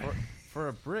space. For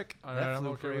a brick, All that right, I'm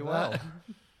flew okay pretty with well. that.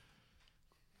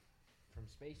 From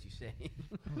space, you say?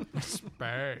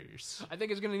 Space. I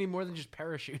think it's gonna need more than just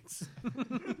parachutes.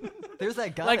 There's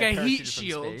that guy Like that a heat parachuted from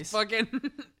shield. space. Fucking.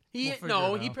 He We'll figure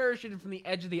no, it he out. parachuted from the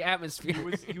edge of the atmosphere.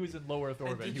 He was in low Earth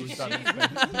orbit. Did He you was see- done in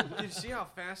space. Did you see how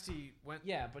fast he went?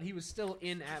 Yeah, but he was still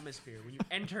in atmosphere. When you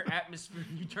enter atmosphere,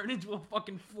 you turn into a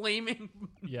fucking flaming.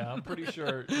 Yeah, I'm pretty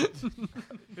sure. Even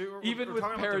We're with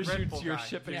talking about the Red parachutes, Bull your guy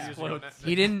ship 2 years ago. explodes.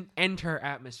 He didn't enter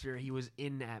atmosphere. He was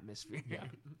in atmosphere. Yeah,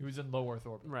 he was in low Earth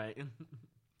orbit. Right.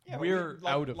 Yeah, We're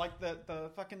like, out of- like the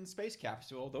fucking space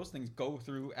capsule. Those things go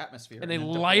through atmosphere And they then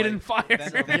light deploy- on fire.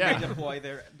 Then Yeah. they deploy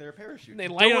their parachute. They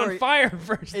light on worry. fire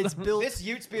first. It's built. This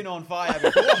Ute's been on fire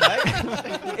before,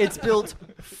 mate. It's built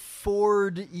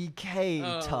Ford EK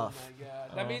Oh tough. my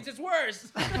god. That means it's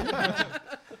worse.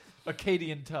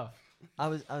 Acadian tough. I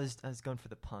was going for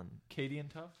the pun. Acadian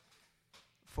tough.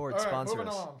 Ford All right, sponsor moving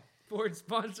us. along. Ford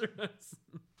sponsored us.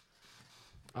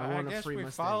 I want a guess free we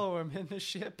Mustang. follow him in the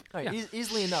ship. All right,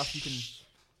 easily enough, you can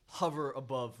hover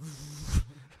above.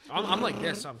 I'm like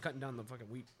this. So I'm cutting down the fucking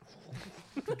wheat.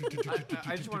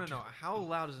 I just want to know, how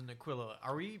loud is an Aquila?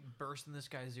 Are we bursting this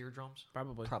guy's eardrums?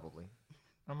 Probably. Probably.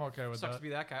 I'm okay with Sucks that. to be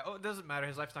that guy. Oh, it doesn't matter.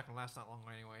 His life's not going to last that long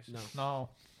anyways. No. No.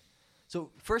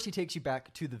 So first he takes you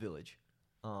back to the village,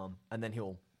 and then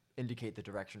he'll indicate the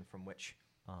direction from which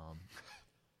All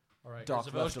right. Doc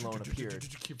here's the left village. alone appeared.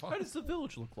 Keep How on. does the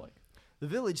village look like? The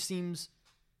village seems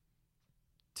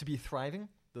to be thriving.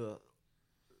 The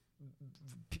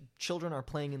children are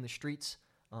playing in the streets.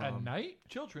 At night?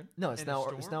 Children. No, it's In a now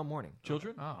storm? morning.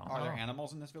 Children? Oh. Are there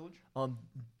animals in this village?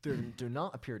 There do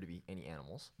not appear to be any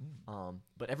animals,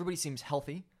 but everybody seems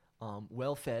healthy,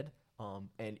 well fed,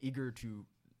 and eager to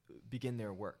begin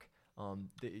their work.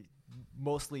 They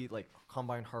mostly like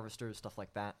combine harvesters, stuff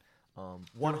like that.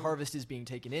 One harvest is being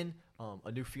taken in.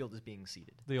 A new field is being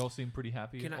seeded. They all seem pretty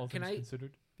happy, Can all I- things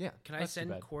considered. Yeah. Can I That's too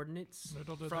send bad. coordinates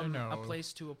Little did they from a know.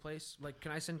 place to a place? Like,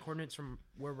 can I send coordinates from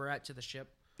where we're at to the ship?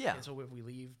 Yeah. And so if we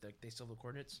leave, they still have the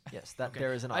coordinates? Yes, that Okay.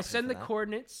 there is an option. I send for the that.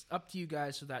 coordinates up to you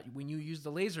guys so that when you use the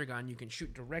laser gun, you can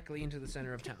shoot directly into the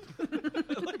center of town.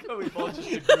 Look how we both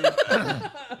just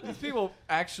agreed. These people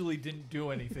actually didn't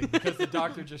do anything because the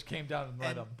doctor just came down and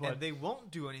led them. But And they won't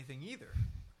do anything either.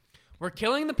 We're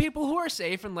killing the people who are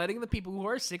safe and letting the people who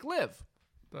are sick live.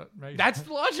 That's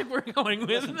the logic we're going with.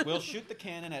 Listen, we'll shoot the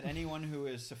cannon at anyone who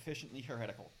is sufficiently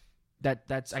heretical.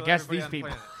 That's So I guess everybody these on people.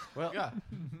 planet. Well, yeah,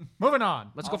 Moving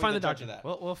on. Let's I'll go be find the judge doctor. of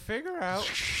that. we'll figure out.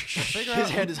 His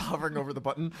hand is hovering over the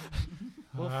button.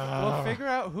 We'll figure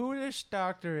out who this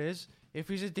doctor is. If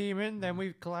he's a demon, then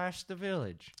we clash the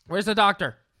village. Where's the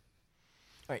doctor?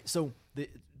 All right, so the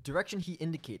direction he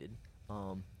indicated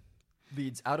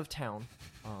leads out of town,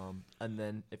 and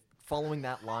then if following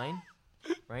that line,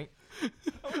 right?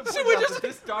 so we just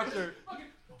this doctor.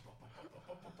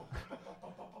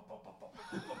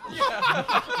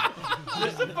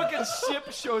 This fucking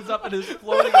ship shows up and is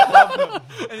floating above him,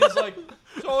 and he's like,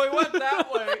 "So he went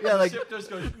that way." Yeah, and like- the ship just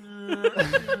goes.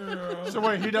 So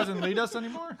wait, he doesn't lead us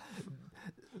anymore?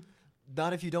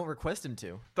 Not if you don't request him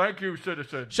to. Thank you,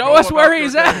 citizen. Show us where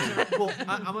he's at. Well,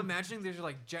 I'm imagining there's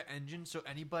like jet engines, so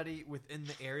anybody within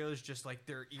the area is just like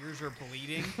their ears are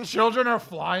bleeding. Children are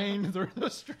flying through the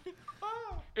street.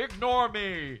 Ignore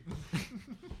me.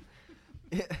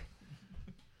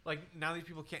 Like now these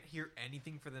people can't hear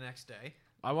anything for the next day.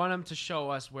 I want him to show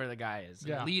us where the guy is.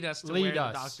 Yeah. Lead us to Lead where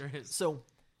us. the doctor is. So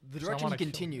the So I direction he wanna kill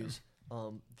him. continues,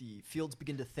 the fields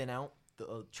begin to thin out.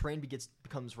 The terrain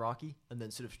becomes rocky, and then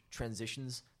sort of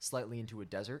transitions slightly into a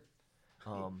desert.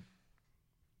 What?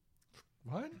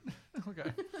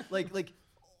 Okay. Like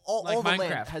all Like the land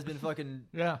Minecraft. has been fucking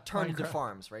Yeah. turned into Minecraft.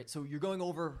 farms, right? So you're going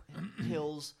over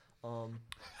hills,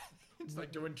 It's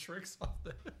like doing tricks off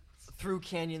the. through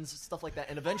canyons, stuff like that,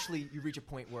 and eventually you reach a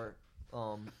point where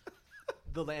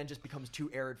the land just becomes too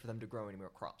arid for them to grow any more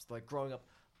crops. They're like growing up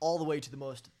all the way to the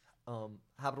most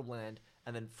habitable land,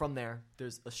 and then from there,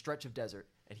 there's a stretch of desert,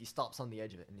 and he stops on the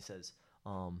edge of it, and he says,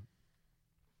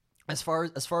 as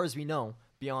far as we know,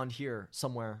 beyond here,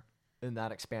 somewhere in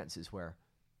that expanse is where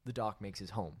the doc makes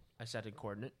his home. I set a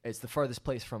coordinate. It's the farthest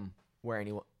place from where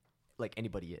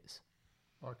anybody is.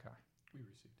 Okay. We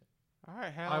received it. All right, I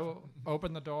Hal. will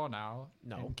open the door now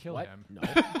No. and kill What? him. No.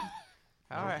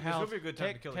 All right, This Hal. would be a good time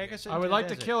to take, kill take him. us I into would the like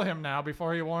to desert. kill him now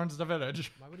before he warns the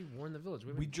village. Why would he warn the village?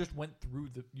 We just went through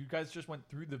the. You guys just went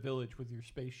through the village with your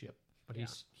spaceship. But Yeah.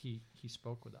 he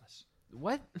spoke with us.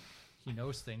 What? He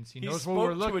knows things. He He knows spoke what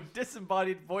we're to looking. a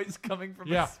disembodied voice coming from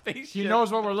Yeah. a spaceship. He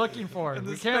knows what we're looking for. And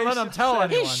the We can't let him spaceship tell said-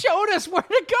 He anyone. showed us where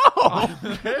to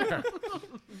go.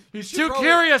 He's should too probably-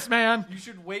 curious, man. You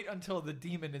should wait until the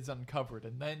demon is uncovered,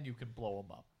 and then you can blow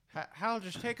him up. Hal,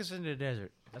 just take us into the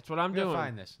desert. That's what I'm We'll doing.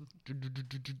 find this.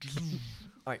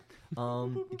 All right.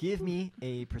 Give me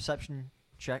a perception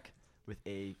check with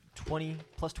a 20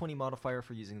 plus 20 modifier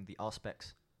for using the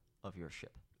aspects of your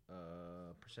ship.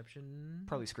 Perception.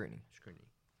 Probably screening. Scrutiny.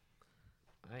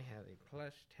 I have a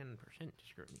plus 10%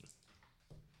 scrutiny.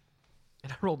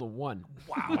 And I rolled a 1.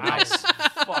 Wow. Nice.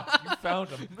 Fuck, you found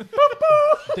him.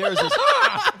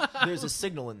 There's a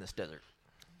signal in this desert.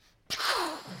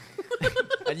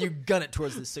 And you gun it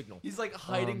towards the signal. He's like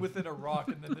hiding within a rock,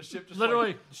 and then the ship just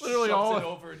Literally shoves all- it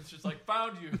over, and it's just like,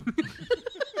 found you.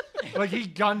 Like he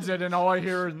guns it, and all I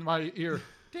hear in my ear,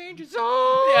 danger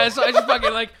zone. Yeah, so I just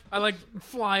fucking I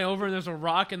fly over and there's a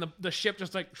rock and the ship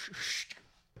just like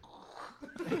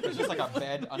There's just like a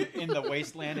bed in the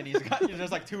wasteland, and there's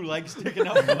just like two legs sticking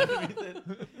up underneath it.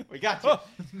 We got you.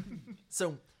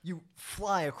 So you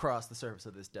fly across the surface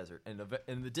of this desert, and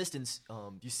in the distance,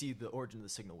 you see the origin of the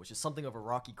signal, which is something of a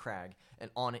rocky crag,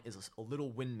 and on it is a little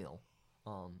windmill,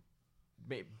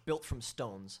 built from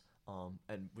stones,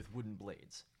 and with wooden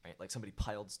blades, right? Like somebody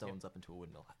piled stones up into a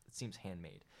windmill. It seems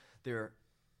handmade. There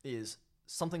is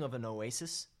something of an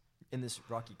oasis in this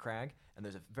rocky crag, and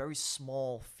there's a very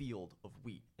small field of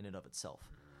wheat in and of itself.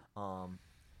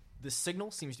 This signal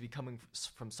seems to be coming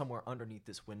from somewhere underneath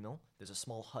this windmill. There's a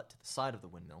small hut to the side of the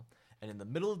windmill, and in the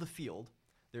middle of the field,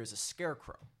 there's a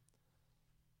scarecrow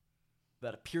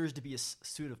that appears to be a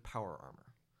suit of power armor.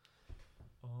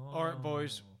 All right,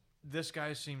 boys. This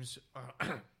guy seems.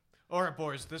 All right,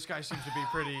 boys. This guy seems to be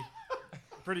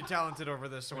pretty talented over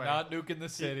this We're way. not nuking the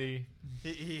city.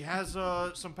 He has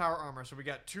some power armor, so we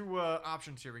got two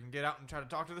options here. We can get out and try to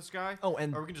talk to this guy. Oh,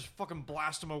 and or we can just fucking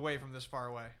blast him away from this far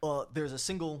away. there's a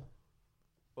single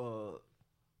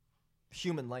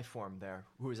human life form there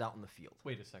who is out in the field.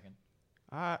 Wait a second.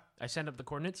 I send up the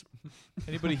coordinates.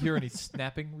 Anybody hear any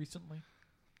snapping recently?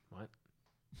 What?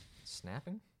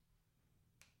 Snapping?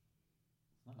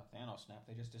 It's not a Thanos snap.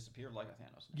 They just disappeared like a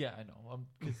Thanos snap. Yeah, I know.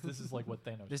 Because this is like what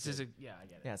Thanos This did. is a I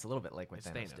get it. Yeah, it's a little bit like what It's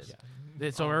Thanos Thanos. did. Yeah.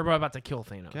 So we're about to kill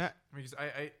Thanos. Can Because can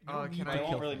But I it won't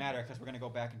kill really him. matter because we're going to go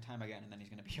back in time again and then he's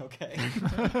going to be okay.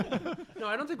 No,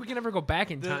 I don't think we can ever go back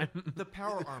in time. the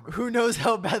power armor? Who knows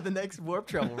how bad the next warp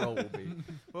travel roll will be?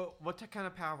 Well, what kind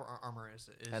of power armor is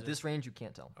it? At this range, you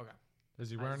can't tell. Okay. Is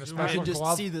he wearing a assume You special can just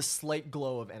glove? see the slight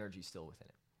glow of energy still within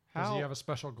it. Does How- he have a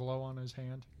special glow on his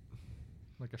hand?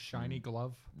 Like a shiny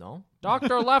glove? No?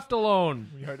 Doctor left alone.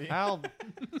 We already. Hal,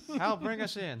 bring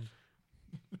us in.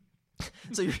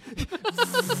 So you're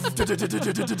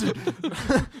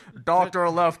Doctor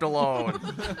left alone.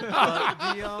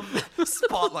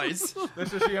 Spotlights.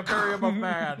 This is the Imperium of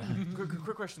Man.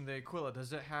 Quick question: the Aquila,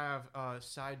 does it have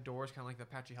side doors, kind of like the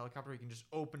Apache helicopter? You can just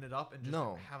open it up and just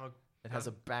No. have a. It has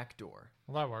a back door.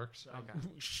 Well, that works. Okay.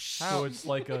 So it's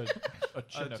like a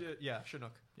Chinook.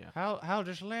 Chinook. Hal,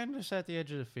 just land us at the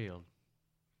edge of the field.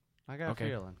 I got Okay. a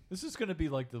feeling. This is going to be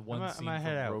like the one I'm scene gonna from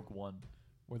head out. Rogue One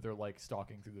where they're like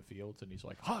stalking through the fields and he's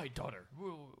like, "Hi, daughter."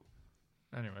 Woo.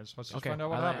 Anyways, let's just Okay, find out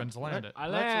what I land. happens. Land it. I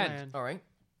Let's land. All right.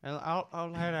 And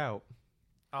I'll head out.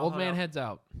 Old man heads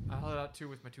out. I'll head out too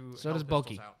with my two. So hell does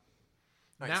Bulky. pistols out.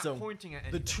 All right, Not so pointing at the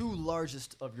anything. two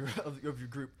largest of your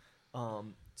group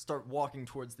start walking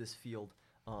towards this field,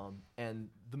 and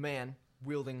the man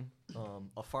wielding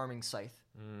a farming scythe,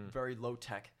 very low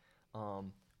tech, a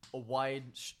wide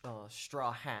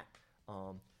straw hat,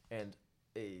 and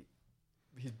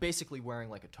he's basically wearing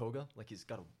like a toga, like he's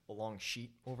got a long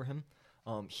sheet over him.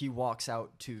 He walks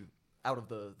out of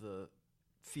the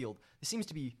field. It seems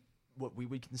to be what we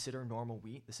would consider normal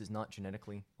wheat. This is not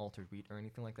genetically altered wheat or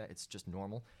anything like that. It's just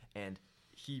normal. And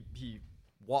he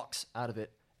walks out of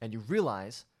it, and you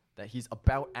realize that he's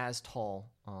about as tall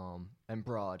and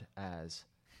broad as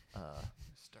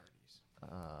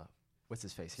Stardies. what's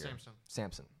his face here? Samson.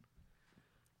 Samson.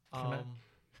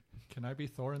 Can I be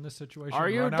Thor in this situation? Are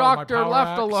you Run out with my doctor power left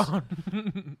axe?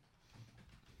 alone?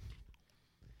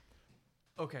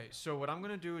 Okay, so what I'm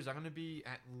gonna do is I'm gonna be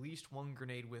at least one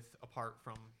grenade apart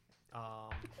from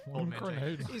Old Man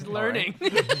Grenade. Jenkins. He's learning.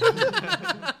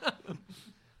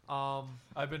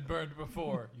 I've been burned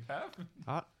before. You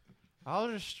have? I'll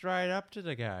just stride up to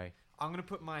the guy. I'm gonna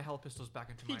put my hell pistols back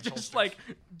into He my just holsters. like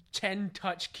 10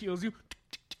 touch kills you.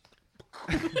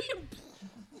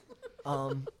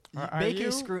 Are Make you-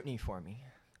 a scrutiny for me.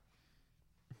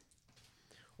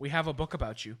 We have a book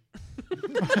about you. We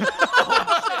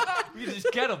can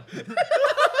just get him.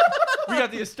 We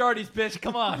got the Astartes, bitch.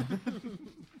 Come on.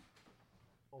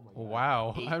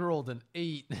 Wow, I rolled an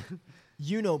 8.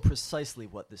 You know precisely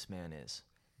what this man is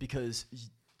because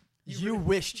you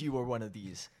wished you were one of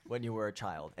these when you were a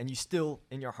child, and you still,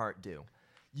 in your heart, do.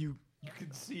 You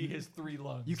can see his 3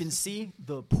 lungs. You can see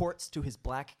the ports to his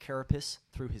black carapace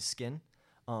through his skin.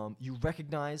 You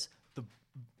recognize the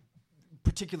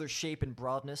particular shape and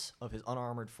broadness of his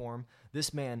unarmored form.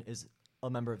 This man is a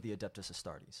member of the Adeptus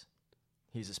Astartes.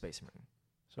 He's a space marine.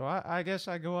 So I guess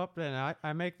I go up and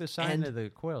I make the sign And- of the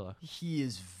Aquila. He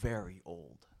is very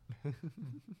old.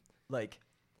 Like,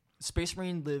 space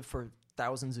marine live for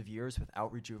thousands of years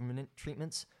without rejuvenant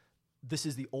treatments. This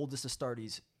is the oldest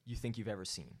Astartes you think you've ever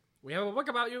seen. We have a book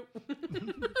about you.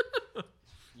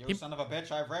 You son of a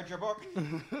bitch! I've read your book.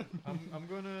 I'm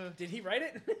gonna Did he write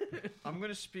it? I'm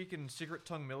gonna speak in secret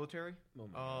tongue military.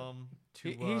 To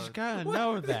He's gotta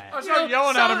know that. I start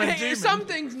yelling at him in demon. Some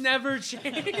things never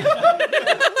change.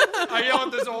 I yell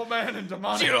at this old man in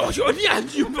demonic.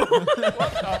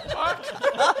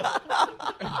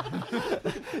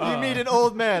 You meet an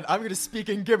old man. I'm going to speak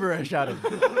in gibberish at him.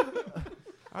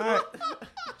 All right.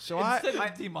 So Instead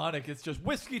of demonic, it's just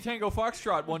Whiskey Tango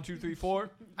Foxtrot 1 2 3 4.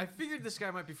 I figured this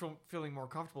guy might be feeling more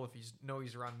comfortable if he's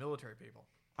around military people.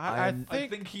 I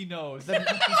think he knows. The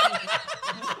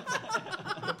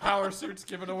power suit's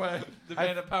given away. The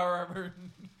man of power armor.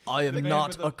 I am man not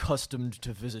with the- accustomed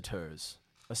to visitors,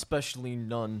 especially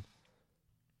none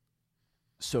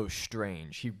so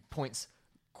strange. He points.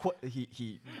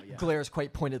 He glares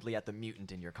quite pointedly at the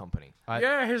mutant in your company.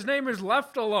 Yeah, his name is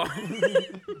Left Alone.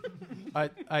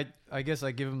 I guess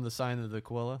I give him the sign of the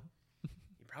Aquila. He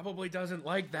probably doesn't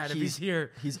like that if he's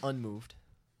here. He's unmoved.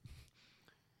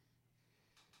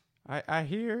 I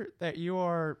hear that you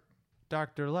are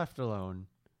Dr. Left Alone.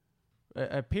 It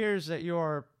appears that you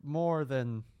are more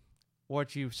than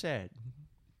what you've said.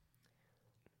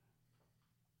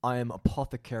 I am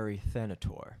Apothecary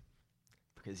Thanator.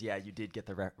 Because, yeah, you did get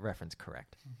the reference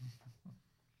correct.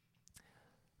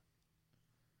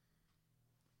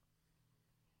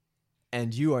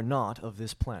 And you are not of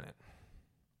this planet.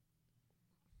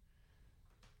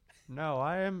 No,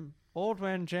 I am Old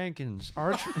Man Jenkins,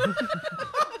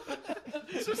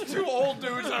 It's just two old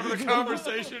dudes having a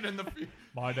conversation in the.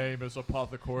 My name is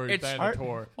Apothecary It's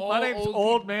Thanator. all My name's old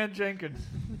Old Man Jenkins.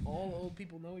 All old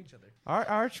people know each other.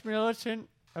 Arch Militant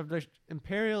of the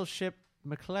Imperial ship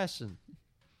McKlesson.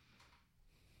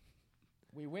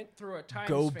 We went through a time.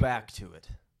 Go back to it.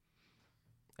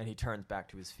 And he turns back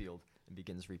to his field and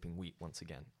begins reaping wheat once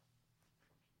again.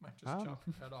 Might just chop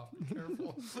your head off. Be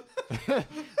careful.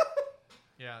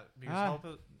 Yeah, because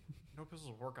no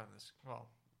pistols work on this. Well,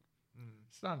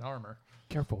 It's not an armor.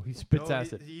 Careful, he spits no,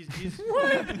 acid. He's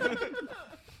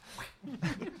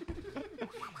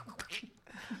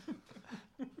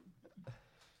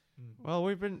Well,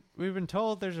 we've been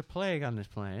told there's a plague on this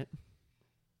planet,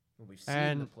 Well, we've seen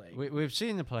and the plague. we've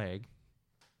seen the plague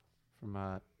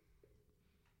from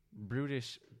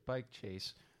brutish bike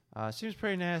chase. Seems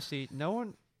pretty nasty.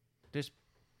 This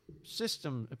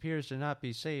system appears to not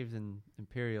be saved in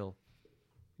Imperial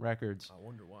records. I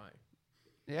wonder why.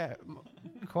 Yeah,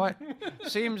 quite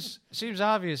seems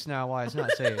obvious now why it's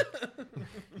not saved.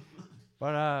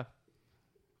 But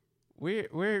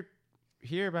we're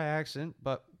here by accident,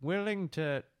 but willing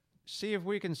to see if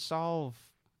we can solve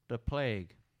the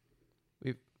plague.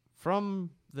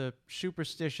 From the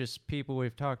superstitious people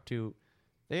we've talked to,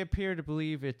 they appear to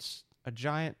believe it's a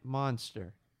giant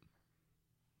monster.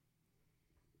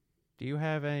 Do you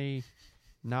have any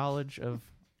knowledge of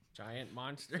Giant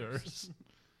monsters.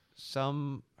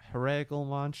 some heretical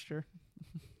monster?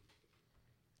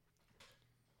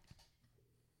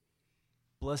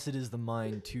 Blessed is the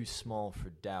mind too small for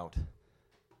doubt.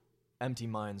 Empty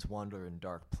minds wander in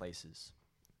dark places.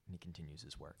 And he continues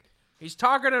his work. He's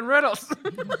talking in riddles.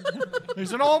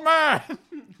 He's an old man.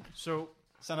 so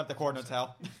Send up the coordinates,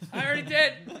 Hal. I already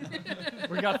did.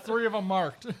 We got 3 of them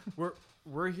marked.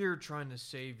 we're here trying to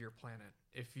save your planet.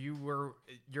 If you're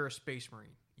a space marine,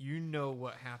 you know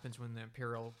what happens when the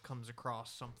Imperial comes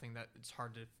across something that it's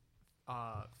hard to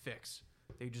fix.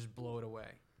 They just blow it away.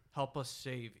 Help us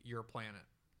save your planet.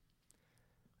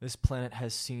 This planet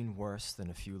has seen worse than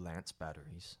a few lance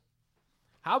batteries.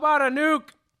 How about a nuke?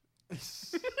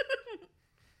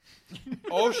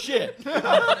 Oh, shit.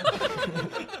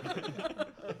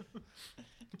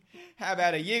 How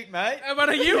about a ute, mate? How about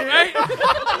a you, right?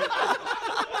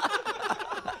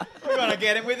 We're going to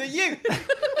get him with a ute.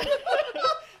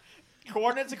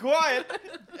 Coordinates acquired.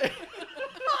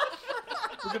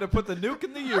 We're going to put the nuke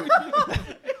in the ute.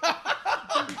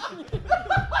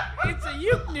 It's a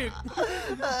uke nuke.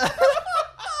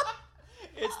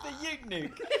 It's the ute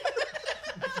nuke.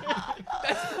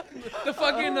 The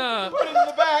fucking Put it in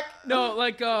the back. no,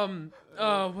 like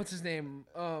what's his name?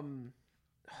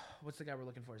 What's the guy we're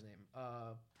looking for? His name?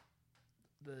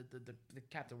 The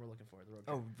captain we're looking for. The road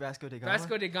captain. Oh, Vasco da Gama?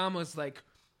 Vasco da Gama's like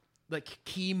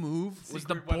key move was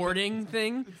the Secret weapon. boarding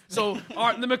thing. So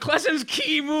the McKlesson's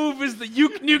key move is the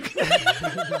uke nuke.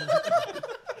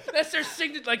 That's their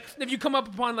signature. Like if you come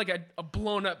up upon like a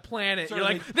blown up planet, Sir, you're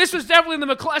like, this was definitely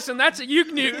the McKlesson. That's a uke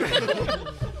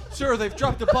nuke. Sir, they've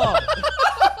dropped a bomb.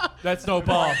 That's no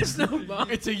bomb. It's no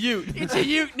bomb. It's a ute. It's a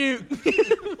uke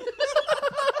nuke.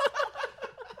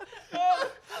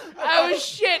 Oh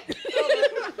shit!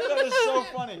 That is so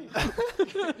funny.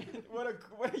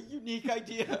 What a unique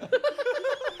idea.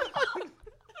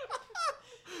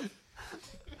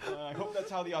 I hope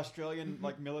that's how the Australian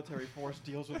military force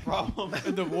deals with problems.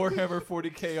 In the Warhammer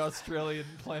 40k Australian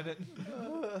planet,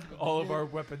 all of our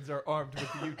weapons are armed with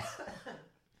utes.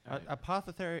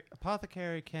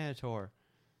 Apothecary Canator.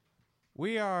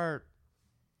 We are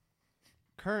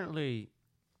currently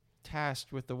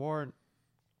tasked with the warrant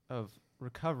of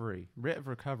recovery, writ of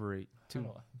recovery.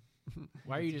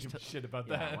 Why are you just shit about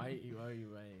yeah, that? why?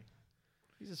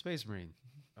 He's a space marine.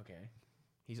 Okay.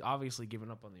 He's obviously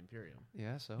given up on the Imperium.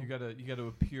 Yeah, so You gotta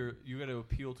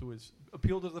appeal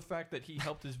to the fact that he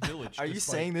helped his village. Are you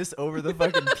despite- saying this over the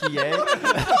fucking PA?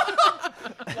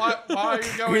 Why are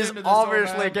you going He's into this?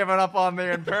 obviously giving up on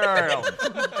the Imperium.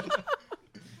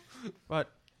 but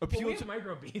appeal to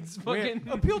microbeads. Fucking.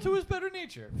 appeal to his better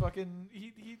nature? Fucking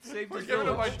he saved his giving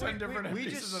him village. like 10 different We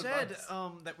pieces just of said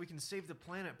advice. that we can save the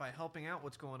planet by helping out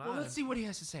what's going on. Well, let's see what he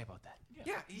has to say about that.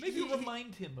 Yeah, maybe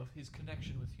remind him of his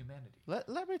connection with humanity.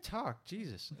 let me talk,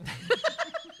 Jesus.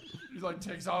 He like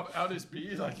takes out his pee.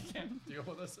 He's like, he can't deal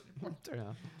with us anymore. Turn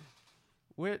on.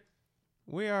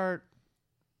 We are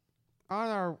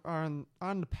on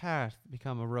the path to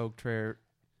become a rogue trader,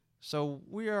 so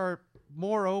we are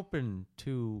more open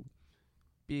to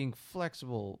being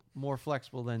more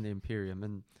flexible than the Imperium,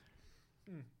 and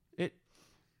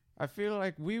I feel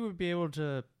like we would be able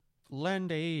to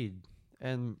lend aid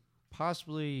and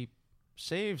possibly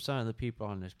save some of the people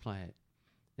on this planet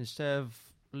instead of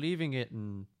leaving it,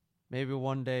 and maybe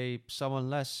one day someone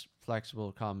less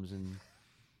flexible comes and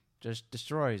just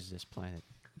destroys this planet.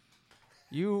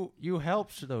 You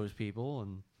helped those people,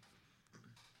 and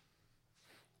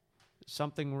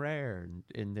something rare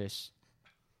in this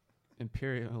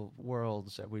imperial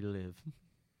worlds that we live.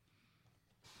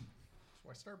 So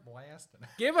I start blasting.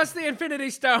 Give us the Infinity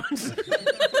Stones.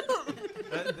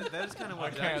 that is kind of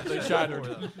what can't, Jack they said shattered.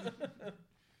 before, though.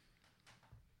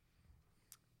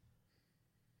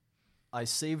 I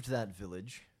saved that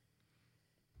village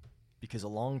because a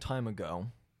long time ago,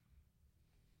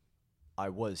 I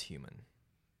was human.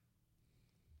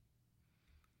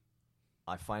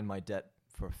 I find my debt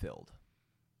fulfilled.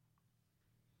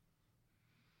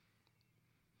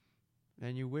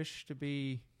 And you wish to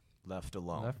be Left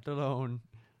alone. left alone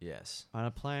Yes. on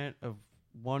a planet of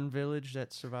one village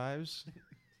that survives.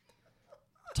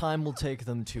 Time will take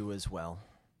them too as well.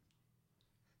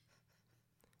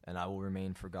 And I will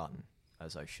remain forgotten,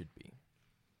 as I should be.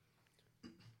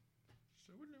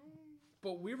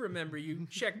 But we remember you.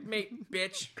 Checkmate,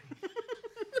 bitch.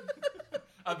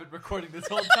 I've been recording this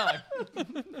whole time.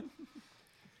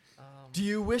 Do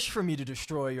you wish for me to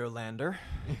destroy your lander?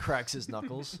 He cracks his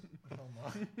knuckles.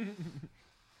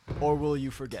 Or will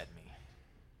you forget me?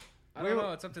 I don't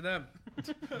know. It's up to them.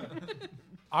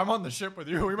 I'm on the ship with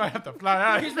you. We might have to fly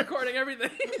out. He's recording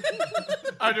everything.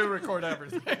 I do record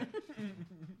everything.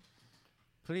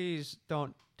 Please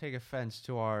don't take offense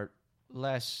to our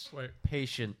less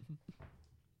patient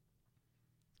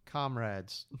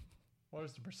comrades. What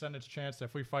is the percentage chance that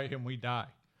if we fight him, we die?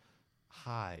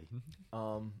 High.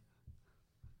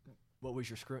 What was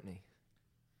your scrutiny?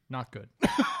 Not good.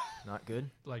 Not good?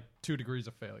 Like 2 degrees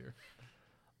of failure.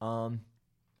 Well,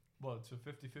 it's a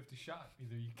 50-50 shot.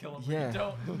 Either you kill him or Yeah. you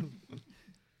don't.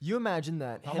 You imagine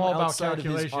that I'm him all about outside of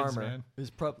his calculations, armor man. is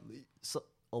probably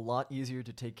a lot easier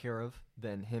to take care of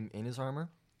than him in his armor,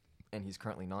 and he's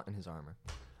currently not in his armor.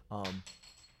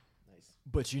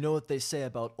 But you know what they say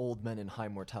about old men in high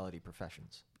mortality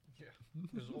professions.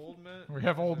 Because old man. We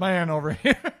have old man over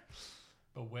here.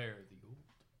 Beware the old.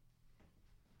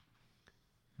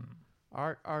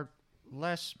 Our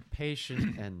less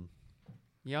patient and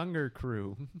younger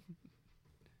crew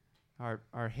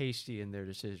are hasty in their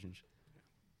decisions.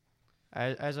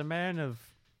 As a man of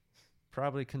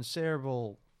probably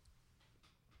considerable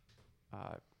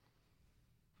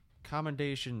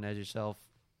commendation as yourself,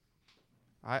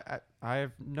 I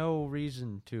have no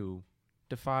reason to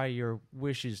defy your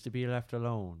wishes to be left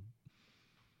alone.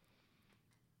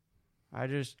 I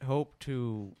just hope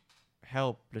to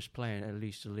help this planet at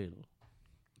least a little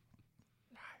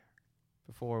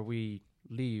before we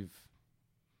leave,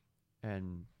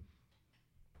 and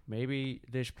maybe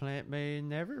this planet may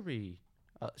never be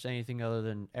anything other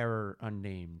than error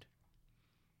unnamed,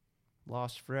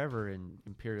 lost forever in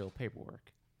Imperial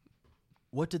paperwork.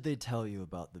 What did they tell you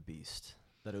about the beast?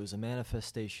 That it was a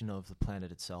manifestation of the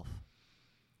planet itself?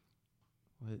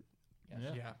 What?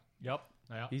 Yeah. Yep.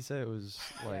 Yeah. He said it was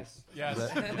like Yes.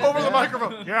 Over the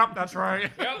microphone. Yep, that's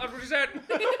right. Yeah, that's what he said.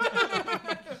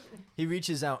 He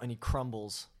reaches out and he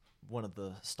crumbles one of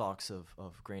the stalks of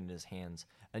grain in his hands,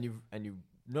 and you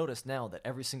notice now that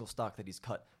every single stalk that he's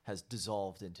cut has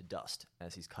dissolved into dust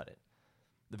as he's cut it.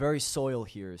 The very soil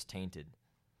here is tainted.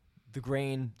 The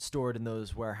grain stored in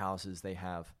those warehouses they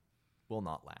have will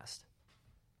not last.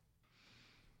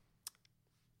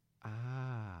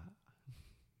 ah.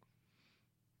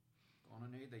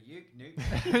 Gonna need the yeek nuke.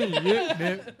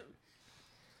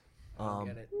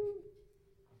 Get it.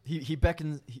 He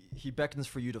beckons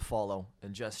for you to follow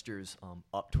and gestures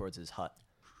up towards his hut,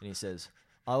 and he says,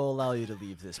 "I will allow you to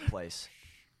leave this place,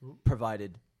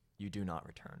 provided you do not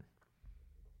return."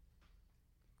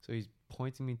 So he's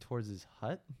pointing me towards his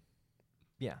hut?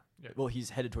 Yeah. Well, he's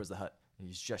headed towards the hut, and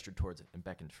he's gestured towards it and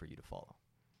beckoned for you to follow.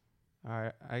 All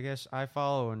right, I guess I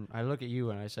follow and I look at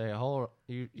you and I say, "Hold,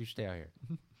 you stay out here."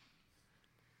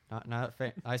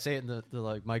 I say it in the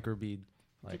like microbead,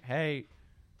 like, "Hey,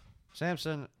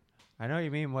 Samson, I know you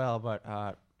mean well, but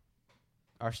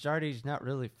Astartes not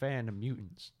really a fan of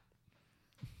mutants."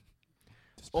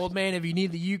 Old man, if you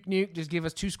need the uke nuke, just give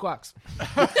us 2 squawks.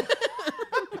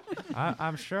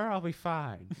 I'm sure I'll be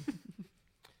fine.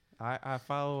 I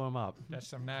follow him up. There's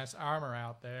some nice armor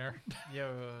out there.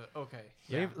 Yeah. Okay.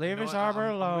 Leave his what? armor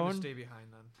I'm alone. gonna stay behind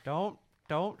then.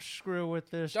 Don't screw with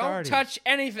the Astartes. Don't touch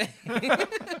anything.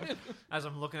 As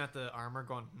I'm looking at the armor,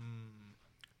 going,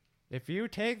 If you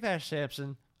take that,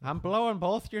 Samson, I'm blowing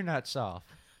both your nuts off.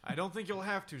 I don't think you'll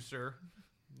have to, sir.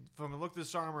 From the look of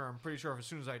this armor, I'm pretty sure as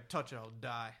soon as I touch it, I'll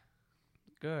die.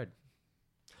 Good.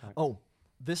 Oh,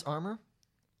 this armor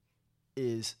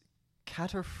is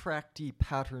Cataphracti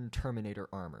Pattern Terminator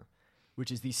armor,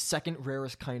 which is the third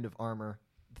rarest kind of armor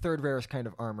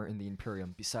in the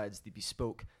Imperium, besides the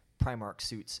bespoke Primarch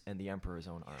suits and the Emperor's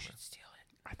own armor. Steal it.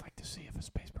 I'd like to see if a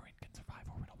Space Marine can survive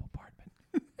orbital bombardment.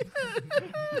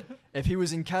 If he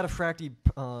was in Cataphracti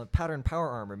Pattern Power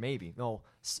Armor, maybe. No,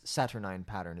 Saturnine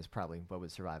Pattern is probably what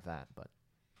would survive that, but...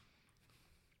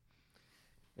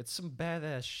 It's some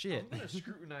badass shit. I'm gonna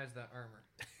scrutinize that armor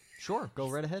Sure, go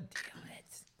right ahead.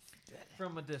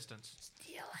 from a distance.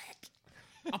 Steal it.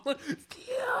 I'm gonna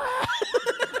steal I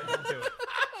won't do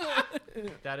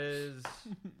it. That is.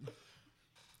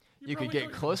 You could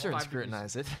get closer and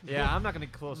scrutinize it. Yeah, I'm not gonna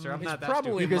get closer. I'm It's not that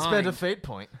probably You stupid. could spend a mine. fate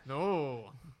point.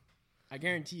 No. I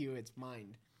guarantee you it's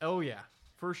mine. Oh yeah,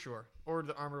 for sure. Or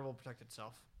the armor will protect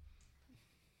itself.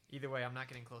 Either way, I'm not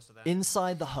getting close to that.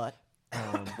 Inside the hut,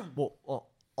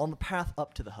 on the path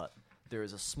up to the hut, there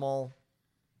is a small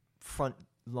front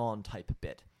lawn type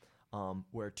bit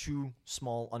where 2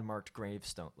 small unmarked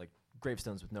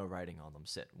gravestones with no writing on them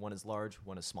sit. One is large,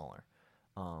 one is smaller.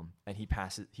 And he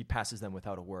passes them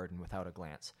without a word and without a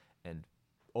glance, and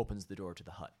opens the door to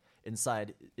the hut.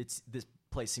 Inside, this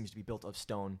place seems to be built of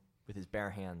stone with his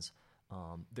bare hands.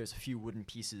 There's a few wooden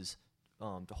pieces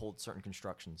to hold certain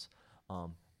constructions,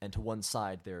 and to one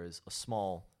side there is a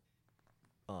small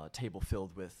table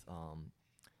filled with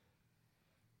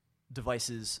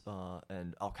devices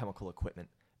and alchemical equipment.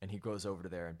 And he goes over to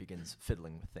there and begins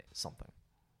fiddling with something.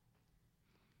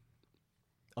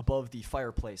 Above the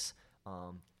fireplace,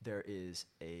 there is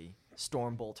a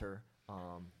storm bolter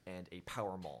and a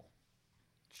power maul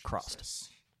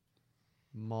crossed.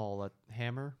 Maul, a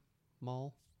hammer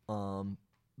maul?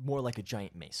 More like a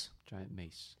giant mace. Giant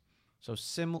mace. So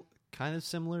kind of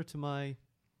similar to my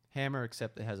hammer,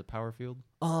 except it has a power field?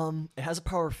 It has a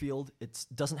power field. It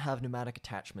doesn't have pneumatic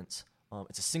attachments.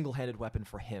 It's a single-handed weapon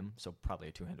for him, so probably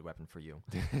a two-handed weapon for you.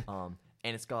 And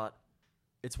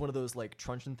it's one of those like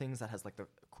truncheon things that has like the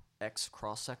X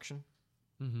cross section.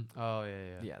 Mm-hmm. Oh,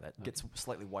 yeah. Yeah, that gets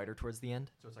slightly wider towards the end.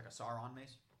 So it's like a Sauron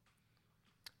mace?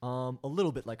 A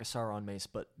little bit like a Sauron mace,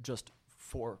 but just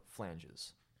 4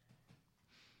 flanges.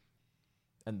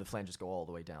 And the flanges go all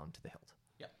the way down to the hilt.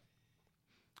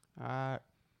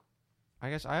 I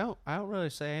guess I don't really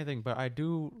say anything, but I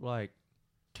do like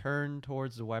turn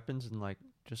towards the weapons and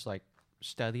just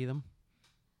study them.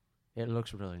 It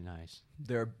looks really nice.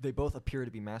 They both appear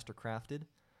to be master crafted,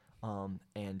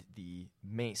 and the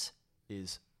mace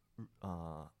is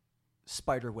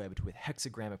spider webbed with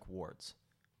hexagrammic wards.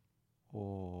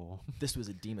 Oh. This was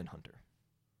a demon hunter.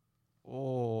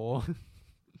 Oh.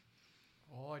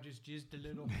 Oh, I just jizzed a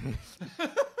little.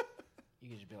 You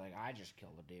can just be like, I just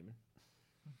killed a demon.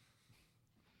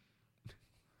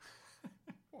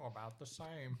 Well, about the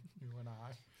same, you and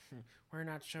I. We're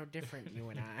not so different, you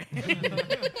and I.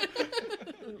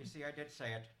 You see, I did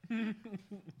say it.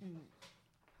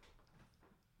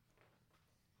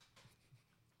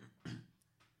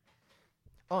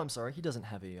 Oh, I'm sorry. He doesn't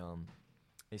have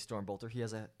a storm bolter. He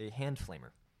has a hand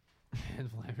flamer. Hand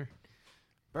flamer.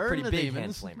 Pretty the big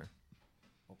demons. hand flamer.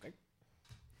 Okay.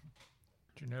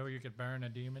 Did you know you could burn a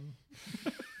demon?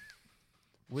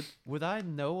 Would I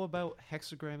know about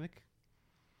hexagrammic?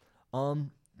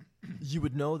 You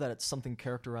would know that it's something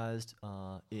characterized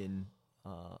in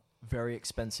very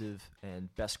expensive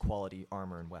and best quality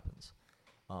armor and weapons.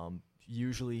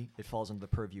 Usually, it falls under the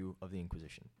purview of the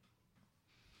Inquisition.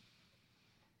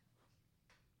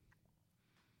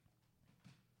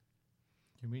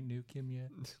 Can we nuke him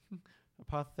yet?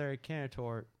 Apothecary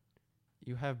Cantor,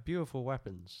 you have beautiful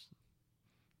weapons.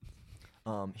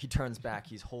 He turns back.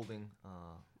 He's holding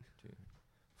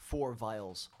 4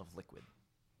 vials of liquid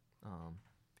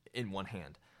in one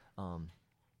hand.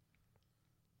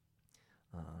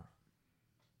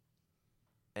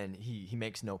 And he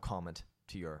makes no comment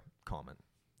to your comment,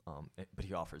 but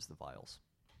he offers the vials.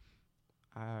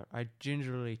 I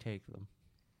gingerly take them.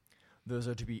 Those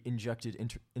are to be injected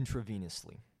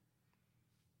intravenously.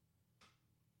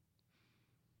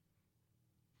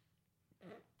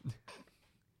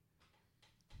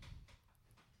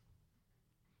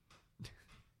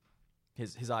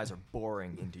 His eyes are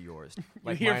boring into yours,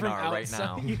 like you hear mine from are right outside,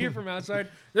 now. You hear from outside,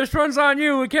 this one's on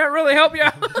you. We can't really help you.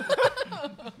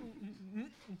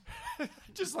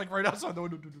 Just like right outside the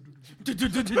window.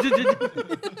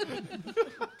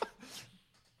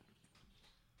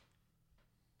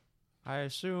 I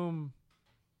assume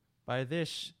by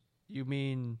this you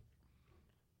mean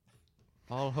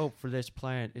all hope for this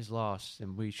planet is lost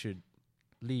and we should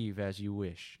leave as you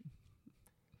wish.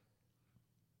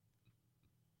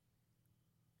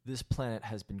 This planet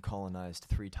has been colonized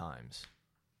 3 times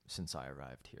since I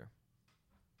arrived here.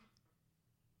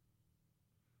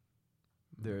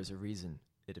 There is a reason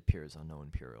it appears on no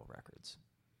Imperial records.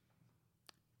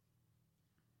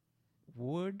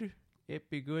 Would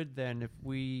it be good then if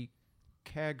we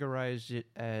categorized it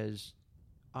as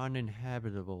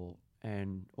uninhabitable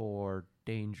and or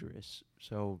dangerous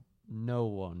so no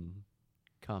one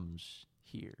comes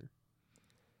here?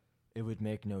 It would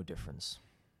make no difference.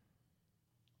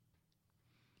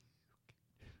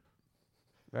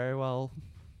 Very well.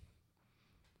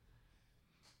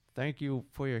 Thank you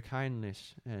for your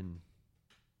kindness, and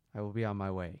I will be on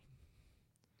my way.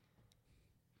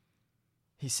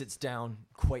 He sits down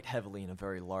quite heavily in a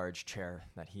very large chair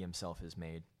that he himself has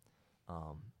made,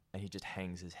 and he just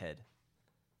hangs his head.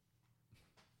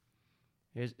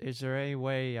 Is there any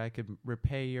way I could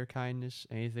repay your kindness?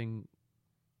 Anything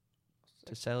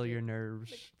to settle your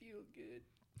nerves? Feel good.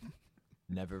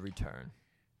 Never return.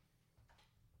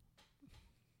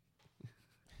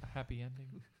 A happy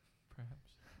ending, perhaps.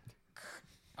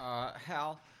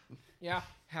 Hal. Yeah.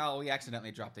 Hal, we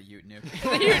accidentally dropped the Ute nuke.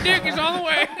 The Ute nuke is on the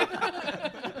way.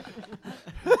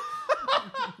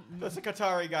 The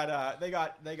Qatari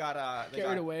got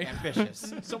Carried away.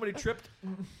 ambitious. Somebody tripped.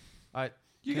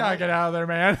 You gotta get out of there,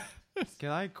 man.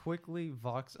 Can I quickly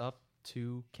vox up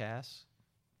to Cass?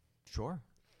 Sure.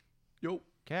 Yo.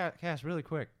 Cass, really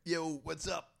quick. Yo, what's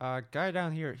up? Guy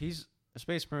down here, he's a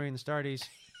space marine, the Stardies.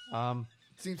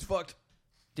 Seems fucked.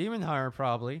 Demon Hunter,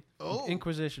 probably. Oh.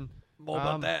 Inquisition. More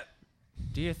about that.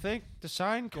 Do you think the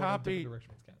signed Going in a copy? different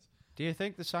direction with Cass. Do you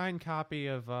think the signed copy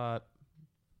of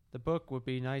the book would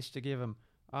be nice to give him?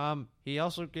 He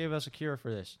also gave us a cure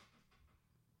for this.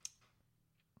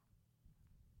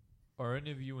 Are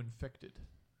any of you infected?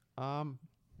 I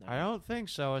don't think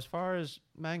so, as far as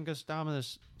Mangus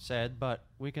Dominus said, but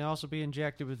we can also be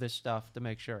injected with this stuff to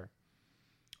make sure.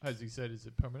 As he said, is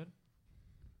it permanent?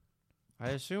 I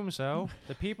assume so.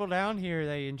 The people down here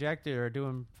they injected are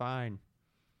doing fine.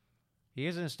 He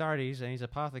isn't a Stardies, and he's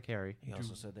apothecary. He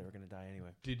also said they were going to die anyway.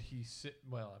 Did he sit?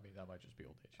 Well, I mean, that might just be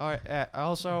old age. All right.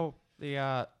 Also,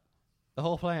 the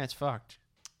whole planet's fucked.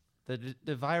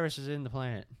 The virus is in the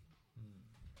planet.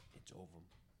 It's over.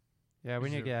 Yeah,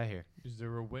 we need to get out of here. Is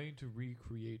there a way to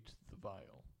recreate the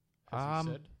vial? Has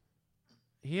he said?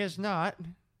 He is not,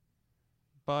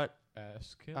 but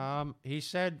Ask him. he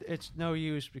said it's no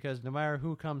use because no matter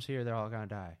who comes here, they're all gonna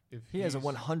die. If He has a he's-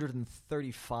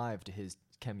 135 to his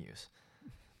chem use.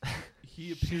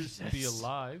 He appears to be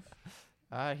alive.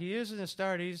 He is in the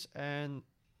Stardies, and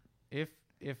if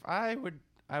I would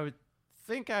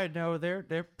think I'd know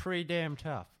they're pretty damn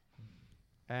tough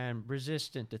and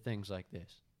resistant to things like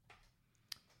this.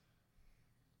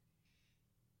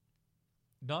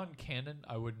 Non-canon,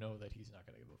 I would know that he's not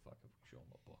going to give a fuck if we show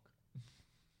him a book.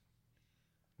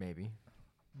 Maybe.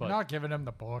 We're But not giving him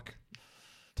the book.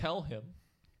 tell him.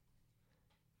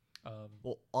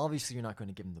 Well, obviously you're not going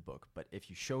to give him the book, but if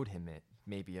you showed him it,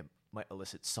 maybe it might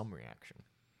elicit some reaction.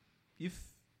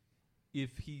 If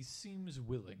he seems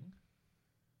willing,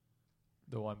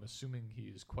 though I'm assuming he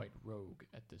is quite rogue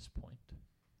at this point,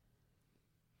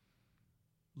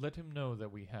 let him know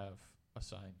that we have a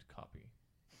signed copy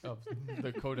of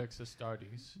the Codex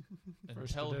Astartes, and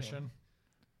First tell edition. him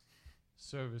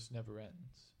service never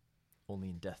ends.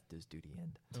 Only in death does duty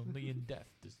end. Only in death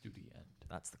does duty end.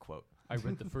 That's the quote. I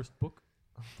read the first book,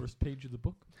 first page of the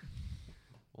book.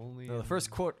 Only No, the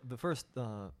first quote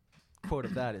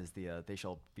of that is "They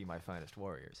shall be my finest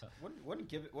warriors."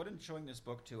 Wouldn't showing this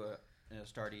book to an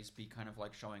Astartes be kind of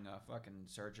like showing a fucking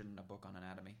surgeon a book on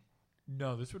anatomy?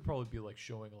 No, this would probably be like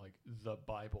showing like the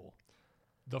Bible,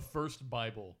 the first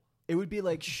Bible. It would be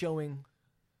like showing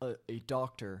a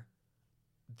doctor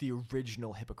the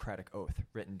original Hippocratic oath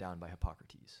written down by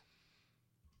Hippocrates.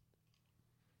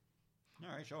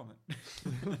 All right, show him it.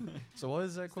 So what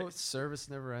is that quote? Service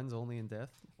never ends, only in death.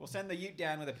 We'll send the Ute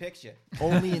down with a picture.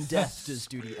 Only in death does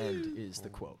duty end, is the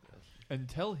quote. And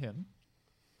tell him,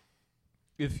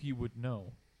 if he would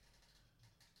know,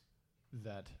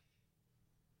 that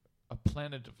a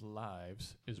planet of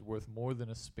lives is worth more than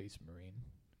a space marine.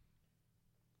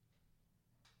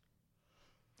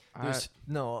 A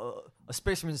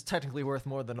space marine is technically worth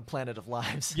more than a planet of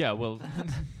lives. Yeah, well,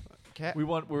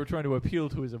 we're trying to appeal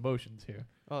to his emotions here.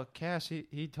 Well, Cass,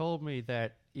 he told me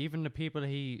that even the people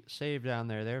he saved down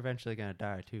there, they're eventually going to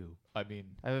die too. I mean,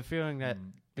 I have a feeling that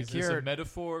is this a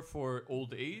metaphor for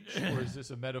old age, or is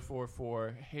this a metaphor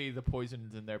for, hey, the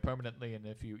poison's in there permanently, and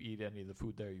if you eat any of the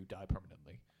food there, you die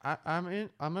permanently?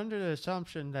 I'm under the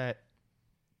assumption that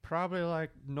probably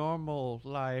like normal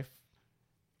life,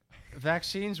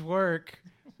 vaccines work,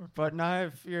 but not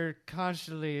if you're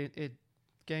constantly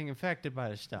getting infected by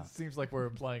the stuff. Seems like we're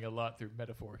implying a lot through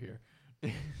metaphor here.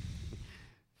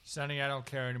 Sonny, I don't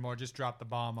care anymore. Just drop the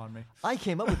bomb on me. I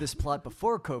came up with this plot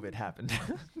before COVID happened.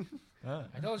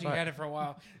 I told you you had it for a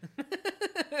while.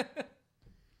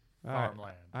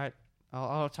 Farmland.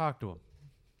 I'll talk to him.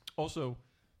 Also,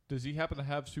 does he happen to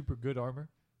have super good armor?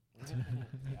 Yeah.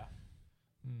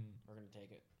 We're going to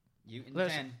take it. Ute in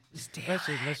Listen. 10.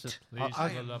 Listen. Please, I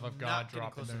for the am love of not God, getting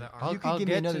drop close it to there. that armor. You could I'll give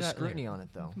me get to another that scrutiny later. on it,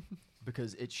 though,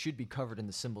 because it should be covered in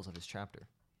the symbols of his chapter.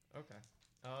 Okay.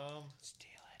 Steal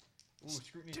it. Ooh,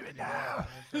 scrutiny. Do it now.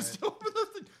 Steal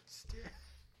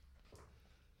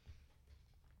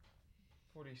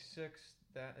 46.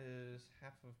 That is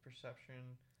half of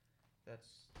perception. That's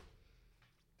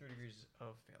 3 degrees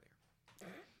of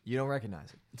failure. You don't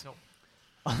recognize it. Nope.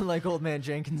 Unlike Old Man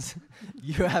Jenkins,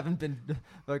 you haven't been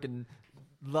fucking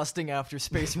lusting after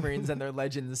Space Marines and their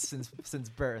legends since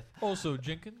birth. Also,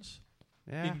 Jenkins,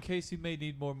 Yeah. in case he may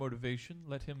need more motivation,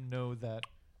 let him know that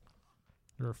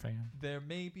You're a fan. there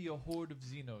may be a horde of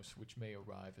Xenos which may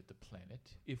arrive at the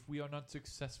planet if we are not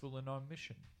successful in our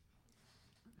mission.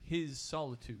 His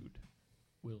solitude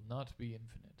will not be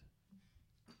infinite.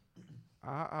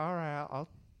 All right.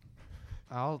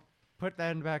 I'll put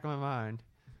that in the back of my mind.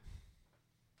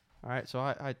 All right. So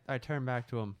I turn back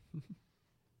to him.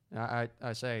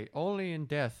 I say, only in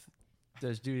death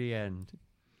does duty end.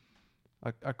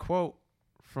 A quote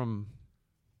from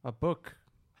a book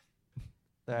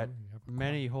that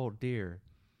many hold dear.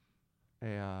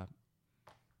 A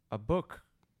book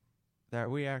that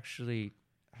we actually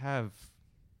have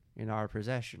in our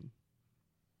possession.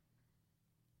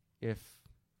 If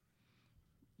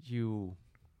you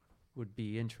would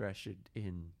be interested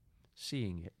in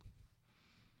seeing it.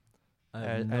 I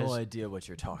have no idea what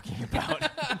you're talking about.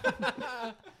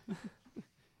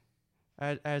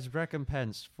 As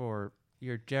recompense for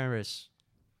your generous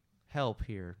help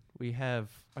here, we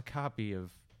have a copy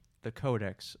of the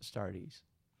Codex Astartes.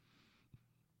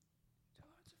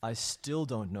 I still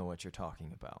don't know what you're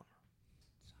talking about.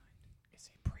 Is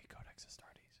he pre-Codex Astartes?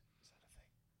 Is that a thing?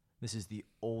 This is the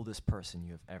oldest person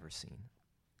you have ever seen.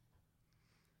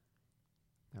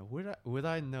 Now, would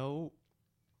I know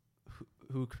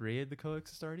who created the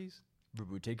Codex Astartes?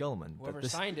 Rabute Gulliman. Whoever the,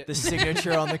 signed it. The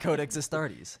signature on the Codex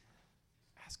Astartes.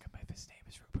 Ask him if his name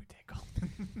is Rabute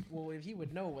Gulliman. Well, if he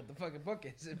would know what the fucking book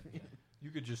is. You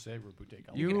could just say Rabute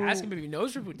Gulliman. You can ask him if he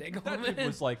knows Rabute That Gulliman. dude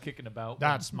was like kicking about.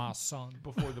 That's my son.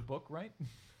 before the book, right?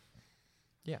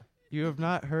 Yeah. You have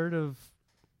not heard of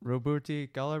Robert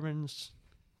Gulliman's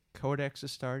Codex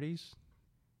Astartes?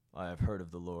 I have heard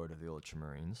of the Lord of the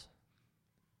Ultramarines.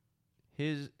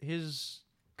 His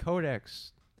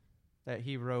codex that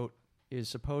he wrote is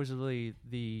supposedly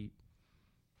the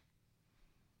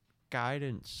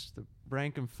guidance, the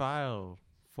rank and file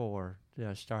for the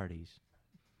Astartes.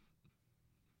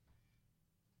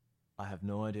 I have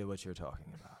no idea what you're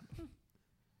talking about.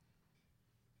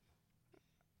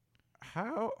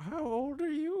 How old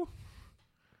are you?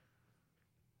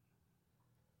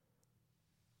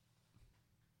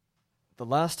 The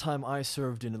last time I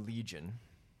served in a legion,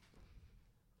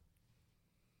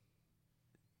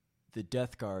 the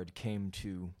Death Guard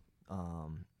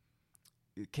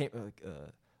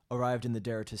arrived in the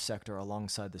Deratus sector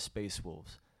alongside the Space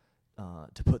Wolves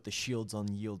to put the shields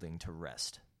unyielding to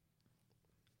rest.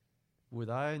 Would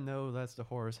I know that's the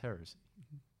Horus Heresy?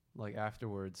 Like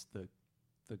afterwards, the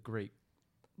Great...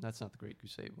 That's not the Great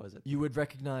Crusade, was it? You would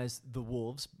recognize the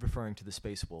wolves, referring to the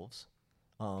Space Wolves.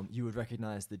 You would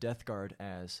recognize the Death Guard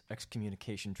as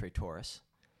Excommunication Traitoris,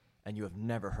 and you have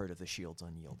never heard of the shields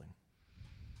unyielding.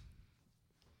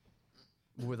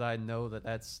 Would I know that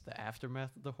that's the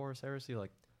aftermath of the Horus Heresy?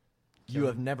 Like, You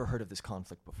have never heard of this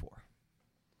conflict before.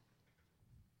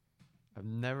 I've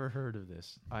never heard of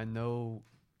this. I know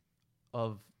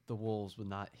of the wolves, but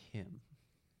not him.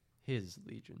 His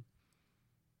legion.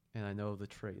 And I know the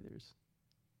traitors.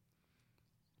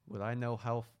 Would I know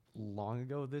how long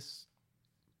ago this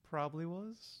probably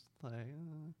was? Like,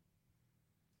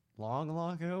 long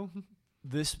ago?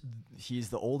 He's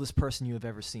the oldest person you have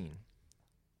ever seen.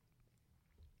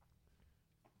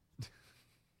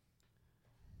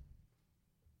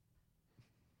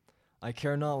 I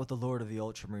care not what the Lord of the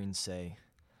Ultramarines say.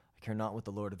 I care not what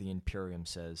the Lord of the Imperium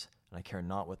says, and I care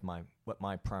not what my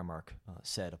Primarch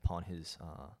said upon his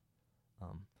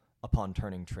upon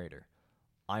turning traitor.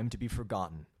 I am to be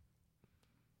forgotten.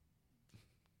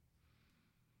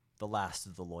 The last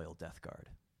of the loyal Death Guard.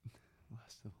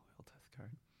 Last of the loyal Death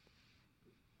Guard.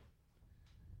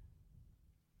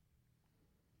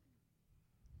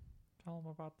 Tell him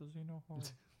about the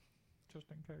Xenohorde, just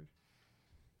in case.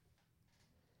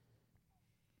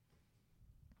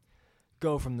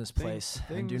 Go from this place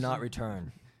and do not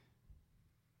return.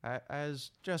 As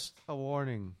just a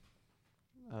warning,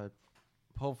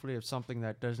 hopefully of something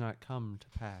that does not come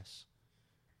to pass.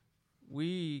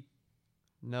 We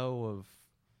know of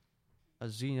a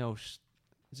Xenos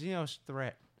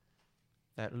threat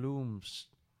that looms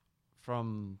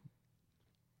from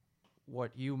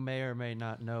what you may or may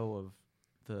not know of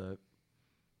the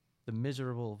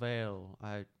miserable veil.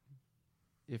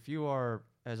 If you are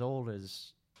as old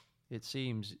as it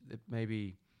seems, it may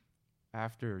be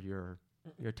after your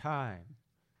time.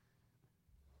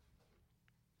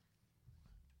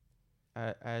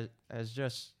 As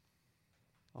just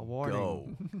a warning. Go.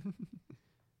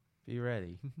 Be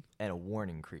ready. And a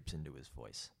warning creeps into his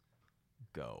voice.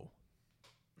 Go.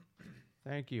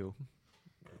 Thank you.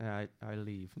 And I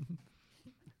leave.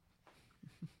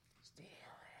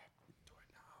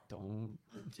 Don't.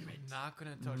 I'm not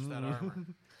gonna touch that armor.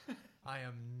 I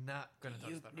am not gonna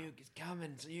touch that. Nuke is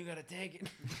coming, so you gotta take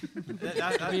it.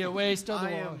 That'd be a waste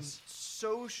I am otherwise.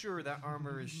 so sure that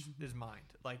armor is mine.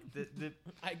 Like the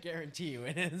I guarantee you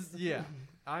it is. yeah.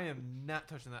 I am not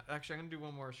touching that. Actually, I'm gonna do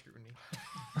one more scrutiny.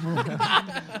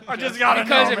 I just gotta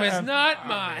Because know, it was man. not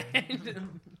mine.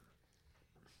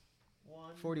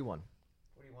 41.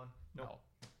 41. No,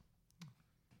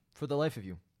 For the life of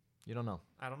you. You don't know.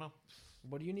 I don't know.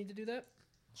 What do you need to do that?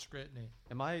 Scrutiny.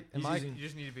 Am I You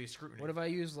just need to be scrutiny. What if I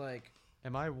use like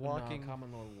walking No,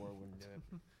 Common Lord War wouldn't do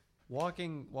it.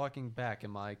 walking back?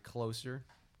 Am I closer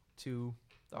to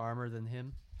the armor than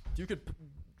him? You could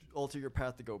alter your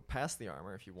path to go past the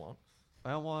armor if you want. I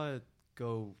don't want to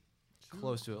go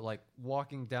close to it. Like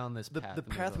walking down this path. The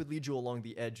path would lead you along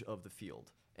the edge of the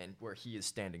field, and where he is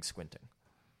standing squinting.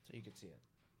 So you could see it.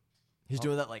 He's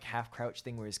doing that like half crouch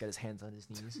thing where he's got his hands on his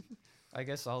knees. I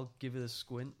guess I'll give it a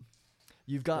squint.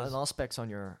 You've got an auspex on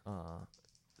your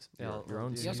your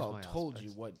own. Yeah, He also my told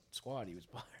aspects. you what squad he was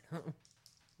part of.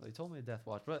 Well, he told me to Death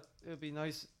Watch, but it would be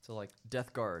nice to like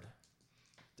Death Guard.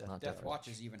 Not Death Watch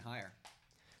is even higher.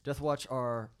 Death Watch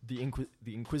are the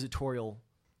inquisitorial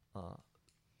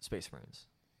Space Marines.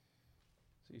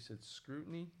 So you said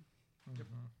scrutiny. Mhm.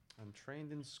 I'm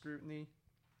trained in scrutiny.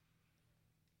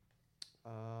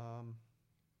 Oh,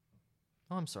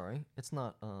 I'm sorry. It's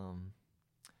not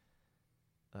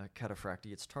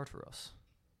Cataphracti. It's Tartaros.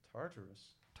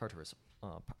 Tartarus. I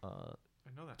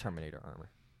know that. Terminator armor.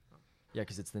 Yeah,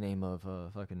 because it's the name of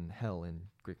fucking hell in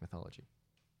Greek mythology.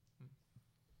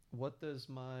 What does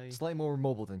my Slightly more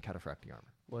mobile than Cataphracti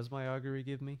armor. what does my augury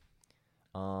give me?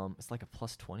 It's like a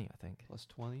plus 20, I think, Plus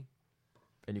 20.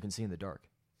 and you can see in the dark.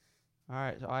 All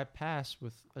right, so I pass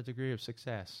with a degree of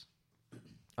success.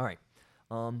 All right.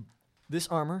 This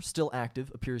armor, still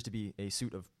active, appears to be a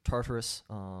suit of Tartarus.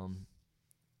 What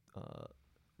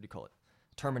do you call it?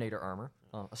 Terminator armor,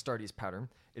 Astartes pattern.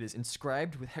 It is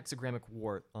inscribed with hexagrammic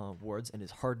wards and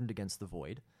is hardened against the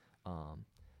void.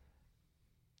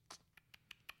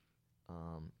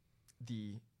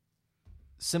 The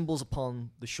symbols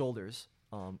upon the shoulders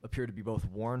appear to be both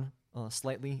worn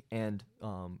slightly and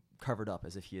covered up,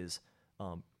 as if he has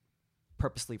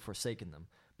purposely forsaken them.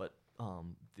 But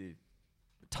the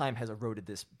time has eroded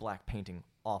this black painting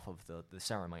off of the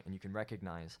ceramite, and you can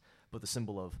recognize both the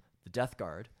symbol of the Death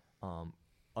Guard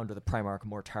under the Primarch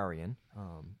Mortarion,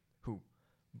 who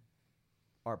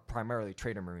are primarily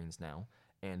traitor marines now,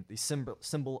 and the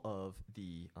symbol of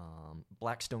the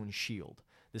Blackstone Shield.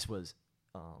 This was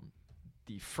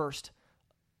the first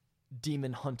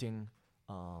demon hunting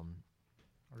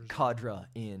cadre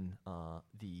in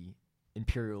the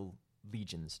Imperial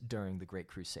legions during the Great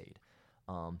Crusade.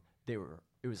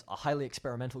 It was a highly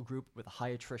experimental group with a high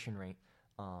attrition rate,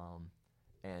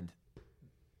 and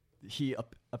he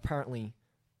apparently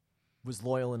was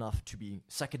loyal enough to be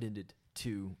seconded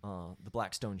to the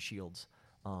Blackstone Shields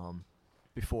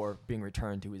before being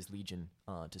returned to his legion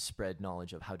to spread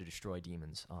knowledge of how to destroy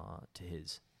demons to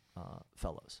his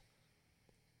fellows.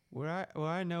 Would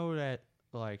I know that,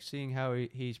 like, seeing how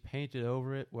he's painted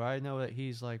over it, would I know that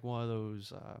he's like one of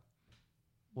those,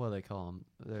 what do they call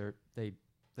them?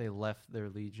 They left their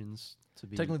legions to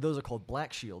be... Technically, those are called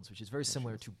black shields, which is very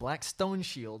similar to black stone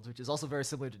shields, which is also very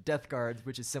similar to death guards,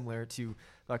 which is similar to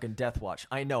fucking Death Watch.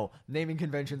 I know, naming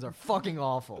conventions are fucking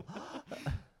awful.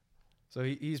 So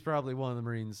he's probably one of the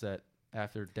Marines that,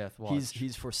 after Death Watch...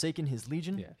 He's forsaken his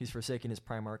legion, Yeah. he's forsaken his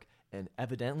Primarch, and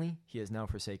evidently, he has now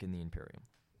forsaken the Imperium.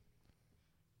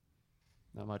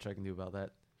 Not much I can do about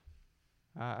that.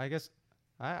 I guess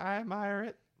I admire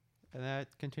it, and I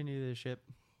continue the ship.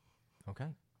 Okay.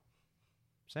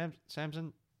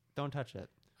 Samson, don't touch that.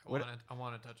 I want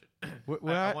to touch it. I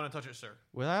I want to touch it, sir.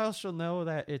 Would I also know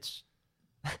that it's...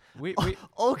 we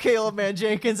Okay, old man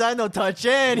Jenkins, I don't touch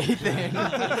anything.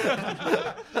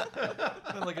 Like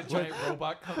a giant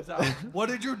robot comes out. What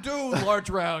did you do, large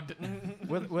round?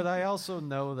 would I also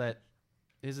know that...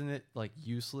 Isn't it, like,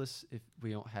 useless if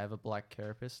we don't have a black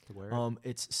carapace to wear it?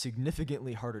 It's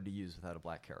significantly harder to use without a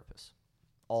black carapace.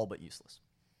 All but useless.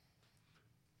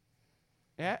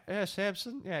 Yeah,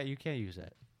 Samson. Yeah, you can't use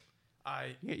that.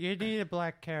 You need a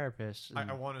black carapace.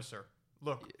 I want to, sir.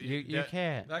 Look, You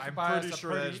can't. That I'm could buy us pretty a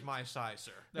sure that is my size,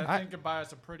 sir. That thing could buy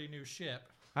us a pretty new ship.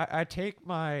 I take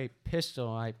my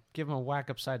pistol and I give him a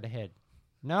whack upside the head.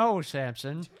 No,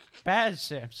 Samson. Bad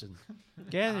Samson.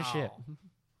 Get in the ship. Ow.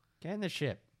 Get in the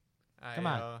ship. Come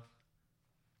on.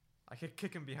 I could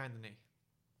kick him behind the knee.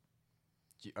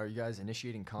 Are you guys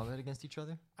initiating combat against each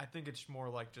other? I think it's more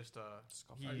like just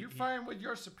a. Are you fighting with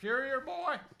your superior,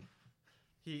 boy?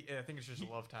 I think it's just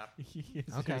a love tap. He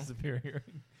is Okay. your superior.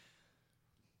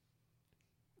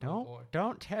 boy.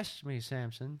 Don't test me,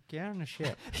 Samson. Get on the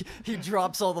ship. He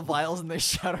drops all the vials and they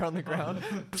shatter on the ground.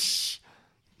 Psh.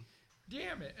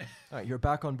 Damn it. All right, you're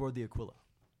back on board the Aquila.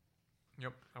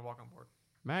 Yep, I walk on board.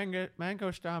 Mango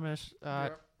Stamus,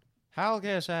 Yep. Hal,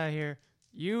 get us out of here.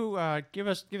 You give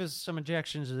us some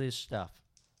injections of this stuff.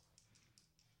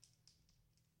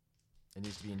 It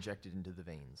needs to be injected into the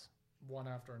veins. One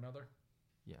after another.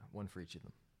 Yeah, one for each of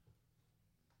them.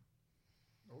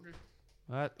 Okay.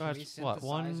 That's we what,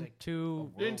 synthesize 1,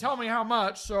 2. Didn't tell me how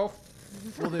much, so.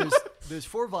 Well, there's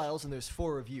 4 vials and there's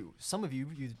 4 of you. Some of you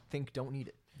think don't need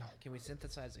it. Can we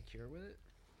synthesize a cure with it?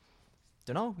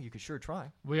 Dunno, you could sure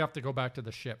try. We have to go back to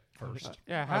the ship first.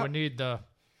 Yeah, I would need the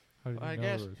How did you I know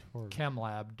guess- there was 4 of you? chem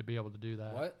lab to be able to do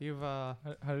that. What? You've How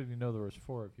did you know there was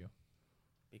 4 of you?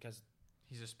 Because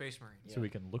He's a space marine. Yeah. So we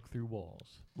can look through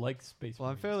walls. Like Space well,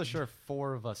 I'm Marines. fairly sure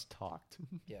 4 of us talked.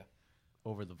 Yeah.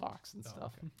 Over the Vox and Oh,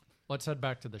 stuff. okay. Let's head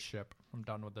back to the ship. I'm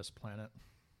done with this planet.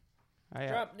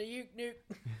 Drop the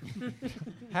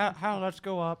nuke. How let's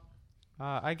go up.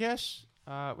 I guess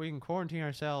we can quarantine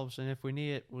ourselves, and if we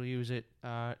need it, we'll use it.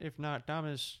 If not,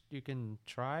 Damas, you can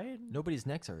try it. Nobody's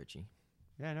necks are itchy.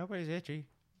 Yeah, nobody's itchy.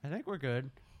 I think we're good.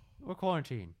 We'll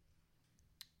quarantine.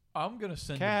 I'm gonna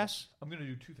send. Cass. I'm gonna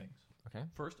do 2 things. Okay.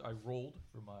 First, I rolled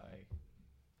for my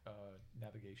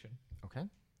navigation, Okay.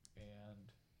 and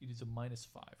it is a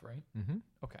 -5, right? Mm-hmm.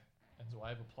 Okay. And so I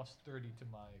have a +30 to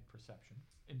my perception,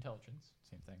 intelligence,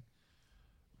 same thing.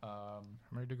 How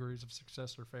many degrees of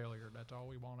success or failure? That's all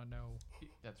we want to know.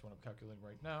 That's what I'm calculating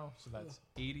right now. So that's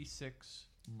 86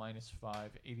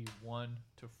 -5, 81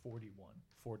 to 41.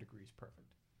 4 degrees perfect.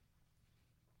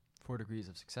 4 degrees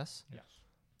of success, Yes.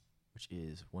 which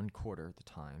is 1/4 the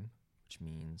time, which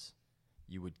means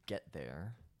you would get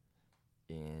there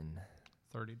in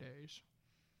 30 days.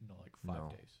 No, like 5 No.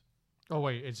 days. Oh,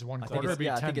 wait. It's one I think quarter. it's, It'd be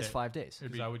yeah, I 10 think it's days. 5 days.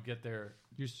 It'd Because be, I would get there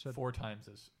you said 4 times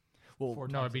as. Well, 4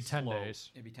 no, it'd times be as 10 slow.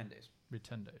 days. It'd be 10 days. It'd be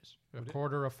 10 days. A Would it?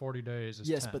 quarter of 40 days is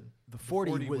yes, 10. but the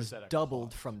 40, 40 was was at a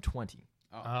doubled cost. from 20,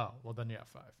 Oh, well then, yeah,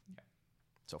 5.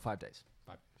 so 5 days.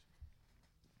 5 days.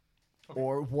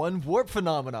 Or 1 warp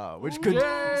phenomena, which could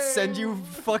send you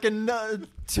fucking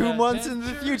 2 months in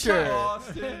the future.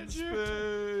 Lost in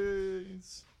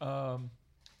space.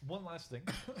 One last thing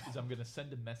is I'm gonna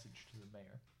send a message to the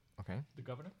mayor, Okay, the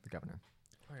governor. the governor.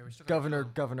 Oh, yeah, we still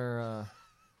got Governor,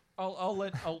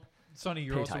 I'll Sonny,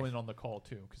 you're Pay also tithe. in on the call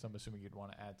too, because I'm assuming you'd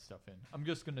want to add stuff in. I'm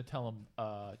just gonna tell him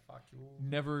Fuck you.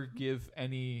 never give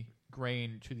any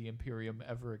grain to the Imperium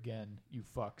ever again, you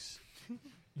fucks.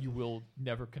 You will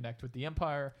never connect with the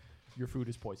Empire. Your food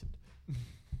is poisoned.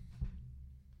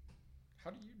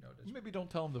 How do you know this? Maybe don't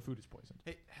tell him the food is poisoned.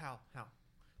 Hey, Hal.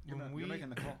 You're, When you're making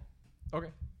the call.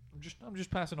 Okay, I'm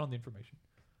just passing on the information.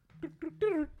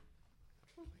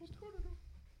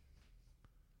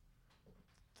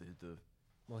 the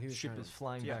Well, he was ship trying is to-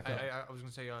 flying Yeah, back up. I was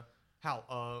gonna say,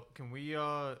 Hal, can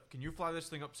you fly this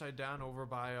thing upside down over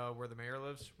by where the mayor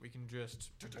lives? We can just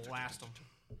blast him.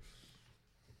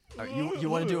 You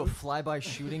want to do a flyby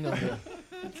shooting of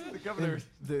The governor.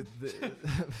 the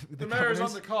mayor's on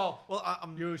governors? the call. Well,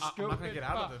 I'm not stupid gonna get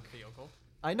out of fuck. the vehicle.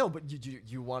 I know, but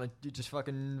you want to just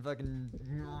fucking.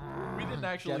 We didn't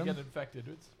actually Get get 'em?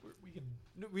 infected. We can.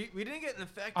 No, we didn't get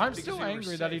infected. I'm because still we were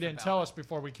angry that he safe didn't about tell it. us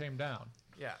before we came down.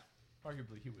 Yeah,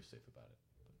 Arguably, he was safe about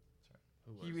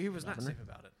it. he was not Governor? safe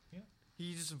about it. Yeah.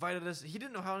 He just invited us. He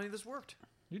didn't know how any of this worked.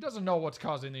 He doesn't know what's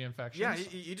causing the infections. Yeah,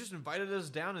 he just invited us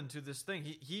down into this thing.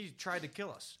 He tried to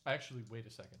kill us. Actually, wait a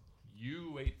second.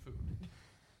 You ate food.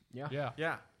 yeah.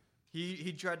 Yeah,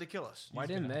 he tried to kill us. Why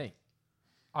didn't they?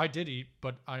 I did eat,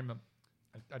 but I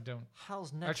don't.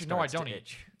 Hal's neck Actually, no, I starts to don't eat.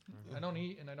 itch. I don't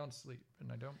eat and I don't sleep and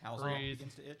I don't Hal's neck breathe.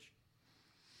 begins to itch.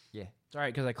 It's all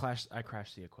right because I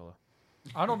crashed the Aquila.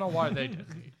 I don't know why they did.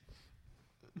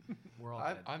 We're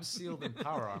all I'm sealed in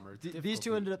power armor. These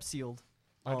two ended up sealed.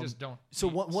 I just don't. So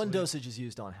eat, one sleep. dosage is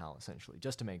used on Hal essentially,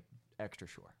 just to make extra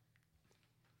sure.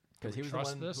 Because he we was the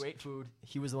trust one this? who ate food.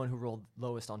 He was the one who rolled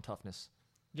lowest on toughness.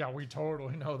 Yeah, we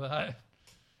totally know that.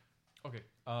 Okay.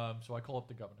 So I call up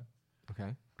the governor.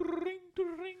 Okay. Ring,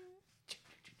 ring.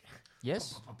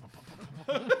 Yes.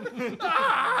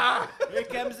 Here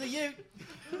comes the Ute.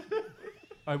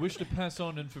 I wish to pass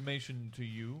on information to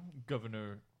you,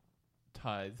 Governor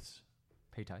Tithes,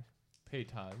 Pay tithe. Pay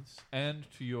Tithes, and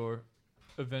to your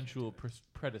eventual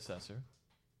predecessor.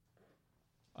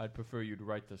 I'd prefer you to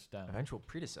write this down. Eventual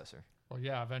predecessor. Well,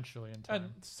 yeah, eventually in time.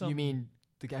 And some. You mean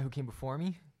the guy who came before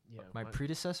me? Yeah, My what?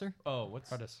 predecessor? Oh,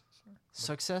 what's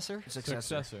Successor?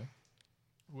 successor?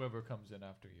 Whoever comes in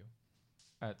after you,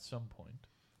 at some point.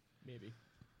 Maybe.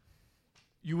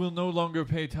 You will no longer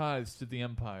pay tithes to the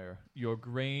empire. Your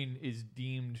grain is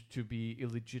deemed to be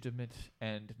illegitimate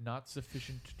and not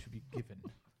sufficient to be given.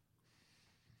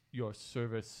 Your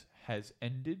service has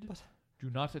ended. What? Do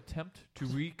not attempt to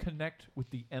reconnect with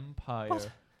the empire. What?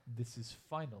 This is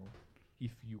final.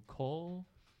 If you call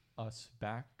us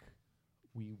back,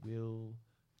 we will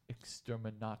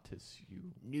exterminatus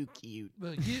you. Nuke Ute.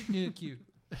 Well, you.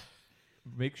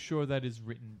 Make sure that is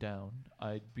written down.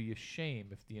 I'd be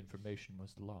ashamed if the information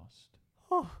was lost.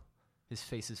 His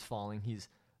face is falling. He's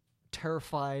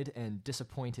terrified and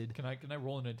disappointed. Can I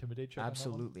roll an intimidate check? on that one?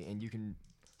 Absolutely. And you can,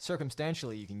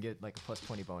 circumstantially, you can get like a plus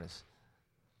 20 bonus.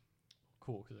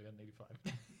 Cool, because I got an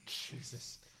 85.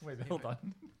 Jesus. Wait, hold on.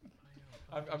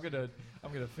 I'm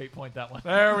gonna fate point that one.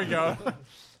 There we go. Is that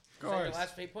your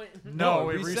last fate point? No, No,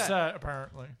 we reset. reset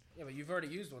apparently. Yeah, but you've already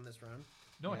used one this round.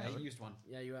 No, I yeah, haven't. you used one.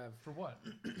 Yeah, you have. For what?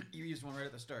 You used one right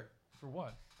at the start. For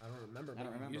what? I don't remember. I don't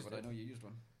but you remember, used but I it. know you used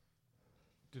one.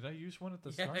 Did I use one at the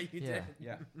Yeah, start? you Yeah. did.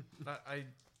 Yeah, I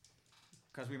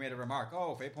because we made a remark.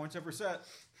 Oh, fate points have reset.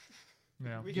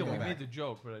 Yeah. We Yeah, can we go made back. the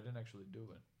joke, but I didn't actually do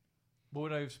it. What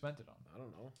would I have spent it on? I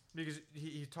don't know. because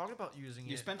he talked about using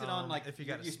it. You spent it on like if you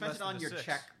got you spent it on your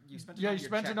check. You spent it Yeah, on you your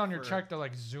spent check it on your for- check to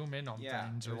like zoom in on Yeah,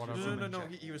 things it or was whatever. your No. zoom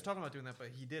in check. He was talking about doing that, but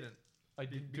he didn't. I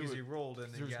didn't because do he it. rolled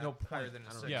and There's he got no higher point. than a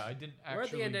I don't 6. Yeah, I didn't actually. We're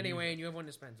at the end use anyway, it. and you have one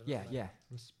to spend. So Yeah, doesn't yeah.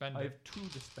 Spend I it. have 2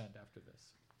 to spend after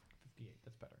this. 58.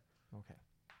 That's better. Okay.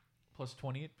 Plus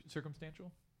 28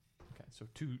 circumstantial. Okay, so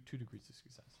 2 degrees of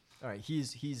success. All right.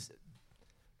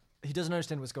 He doesn't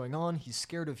understand what's going on. He's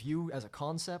scared of you as a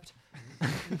concept.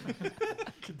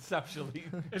 Conceptually,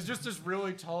 It's just this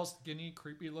really tall, skinny,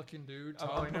 creepy-looking dude I'm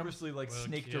telling him. purposely like "We'll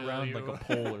snaked kill around you." like a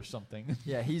pole or something.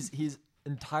 Yeah, he's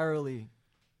entirely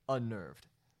unnerved.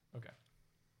 Okay.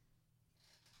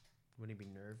 Wouldn't he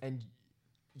be nerved? And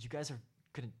you guys are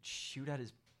gonna shoot at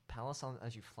his palace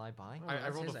as you fly by? Oh, I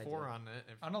that's rolled his a idea. 4 on it.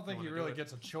 if I don't think you he wanna really do it.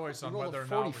 gets a choice You on rolled whether a or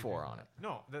not we 44 do on that. it.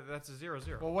 No, that's a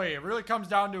 0-0. Well, wait. It really comes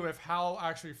down to if Hal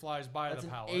actually flies by That's the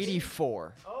an palace.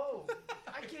 84. Oh,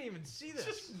 I can't even see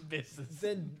this.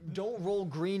 Then don't roll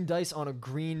green dice on a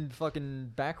green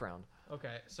fucking background.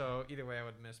 Okay, so either way I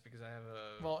would miss because I have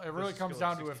a. Well, it really vicious comes skill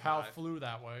of down to if Hal 65. flew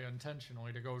that way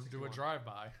intentionally to go do a 61.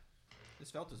 drive-by.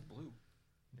 This felt is blue.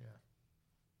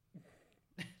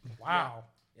 Yeah. Wow.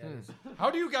 Yeah, it is. How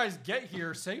do you guys get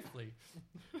here safely?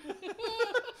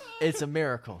 It's a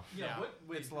miracle. Yeah,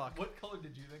 it's luck. What color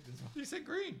did you think this was? You said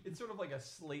green. It's sort of like a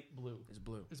slate blue. It's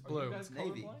blue. It's Are you blue. guys It's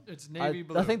navy. colorblind? It's navy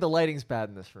blue. I think the lighting's bad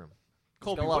in this room.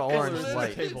 Colby, got a lot what of color orange is this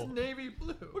light. table? It's navy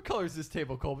blue. What color is this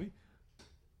table, Colby?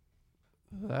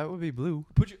 That would be blue.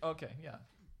 Put your okay, yeah.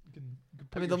 You can I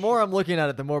put mean, your the more I'm looking at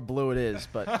it, the more blue it is.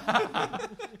 But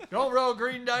Don't roll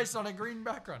green dice on a green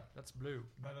background. That's blue.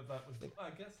 none of that was. I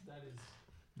guess that is.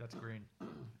 That's green.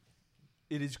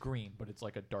 It is green, but it's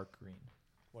like a dark green.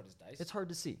 What is dice? it's hard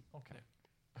to see. Okay.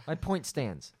 My point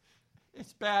stands.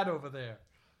 It's bad over there.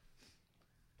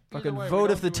 Fucking way, we vote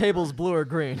don't if the do a table's blue or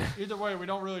green. Either way, we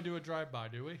don't really do a drive-by,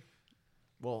 do we?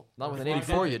 Well, not with an Well,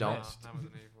 84, you I don't. No, not with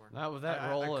an 84. Not with that I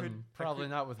roll, could- and I probably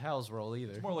could- not with Hal's roll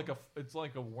either. It's more like it's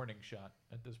like a warning shot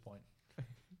at this point.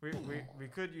 We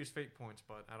could use fate points,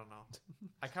 but I don't know.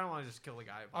 I kind of want to just kill the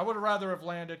guy. I would rather have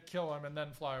landed, kill him, and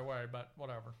then fly away, but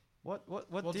whatever. What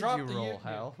We'll did drop you the roll, u-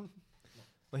 Hal?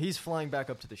 Well, he's flying back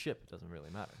up to the ship. It doesn't really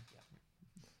matter.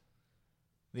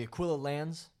 The Aquila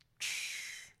lands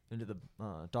into the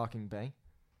docking bay.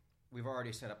 We've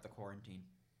already set up the quarantine.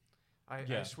 I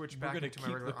switch we're back gonna into my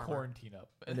keep regular the armor. quarantine up.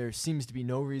 And there seems to be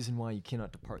no reason why you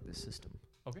cannot depart this system.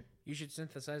 You should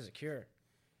synthesize a cure.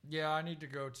 Yeah, I need to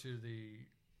go to the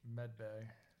med bay.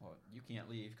 Well, you can't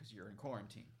leave because you're in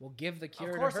quarantine. We'll give the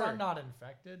cure Of course, to her. I'm not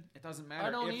infected. It doesn't I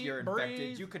matter don't if eat, you're infected.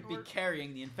 breathe, You could be or-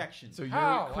 carrying the infection. So you're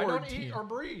How? in I don't quarantine. eat or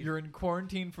breathe. You're in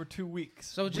quarantine for 2 weeks.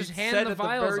 So just We hand said the at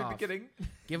vials the very off. beginning.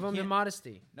 Give them the can't-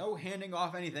 modesty. No handing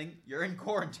off anything. You're in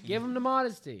quarantine. Give them the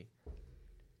modesty.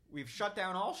 We've shut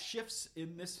down all shifts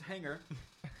in this hangar.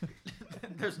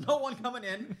 There's no one coming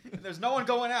in. And there's no one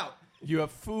going out. You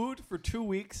have food for 2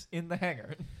 weeks in the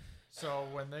hangar. So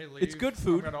when they leave, It's good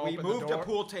food. I'm gonna We open moved the a door.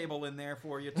 pool table in there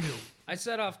for you too. I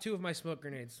set off 2 of my smoke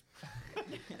grenades.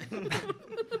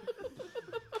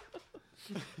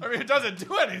 I mean, it doesn't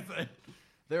do anything.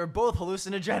 They're both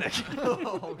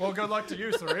hallucinogenic. Well, good luck to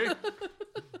you 3.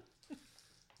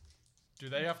 Do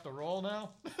they have to roll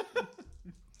now?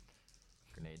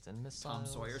 Grenades and missiles. Tom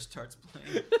Sawyer starts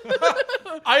playing.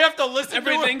 I have to listen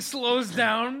Everything slows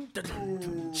down.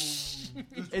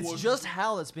 It's just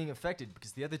Hal that's being affected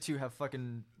because the other two have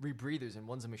fucking rebreathers and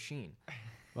one's a machine.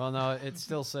 Well, no, it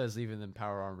still says even in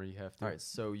power armor you have to. All right,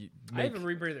 so you I make, have a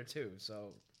rebreather too,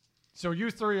 so So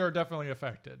you 3 are definitely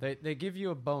affected. They give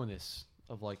you a bonus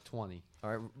of like 20. all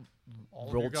right, All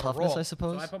of roll you gotta toughness, roll. I so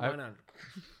suppose. I put mine on.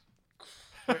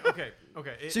 Wait,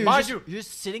 okay. So you're Mind just, you're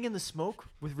just sitting in the smoke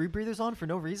with rebreathers on for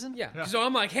no reason? Yeah. So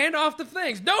I'm like, hand off the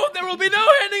things. No, there will be no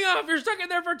handing off. You're stuck in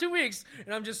there for 2 weeks,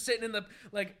 and I'm just sitting in the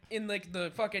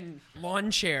the fucking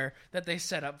lawn chair that they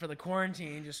set up for the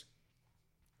quarantine. Just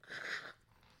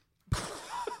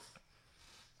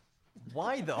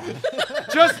Why though?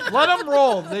 Just let them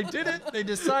roll. They did it. They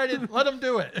decided. Let them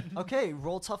do it. Okay,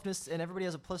 roll toughness, and everybody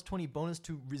has a plus 20 bonus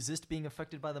to resist being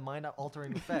affected by the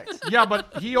mind-altering effects. Yeah,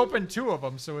 but he opened 2 of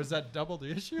them, so is that double the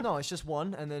issue? No, it's just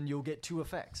one, and then you'll get 2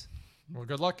 effects. Well,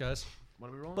 good luck, guys. what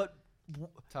are we rolling? But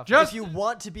Just if you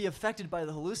want to be affected by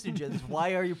the hallucinogens,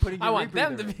 why are you putting your I want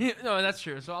them to rebreather be. No, that's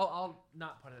true. So I'll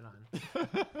not put it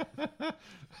on.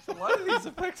 A lot of these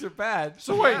effects are bad.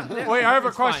 So wait, I have a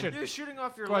It's fine. question. You're shooting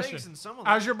off your Question. legs and some of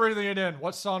them. As you're breathing it in,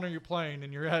 what song are you playing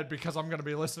in your head? Because I'm going to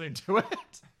be listening to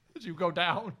it as you go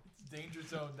down. Danger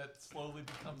zone that slowly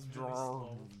becomes really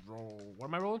slow. What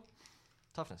am I rolling?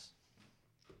 Toughness.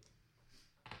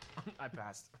 I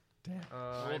passed.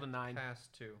 I Rolled a 9.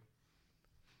 Past 2.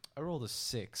 I rolled a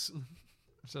 6.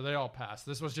 So they all passed.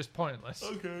 This was just pointless.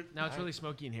 Okay. Now it's really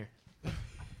smoky in here.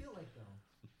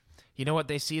 You know what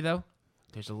they see though?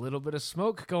 There's a little bit of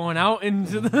smoke going out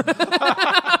into the.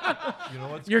 You know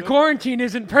what's Your good? quarantine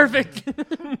isn't perfect.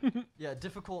 Yeah,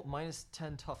 difficult minus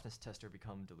 10 toughness tester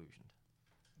become delusioned.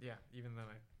 Yeah, even then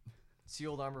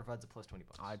Sealed armor provides a plus 20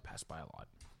 bonus. I passed by a lot.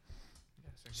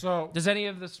 So Does any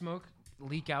of the smoke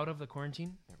leak out of the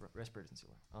quarantine? Yeah, respirator and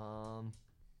sealer.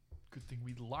 Good thing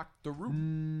we locked the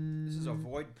room. This is a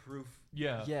void-proof.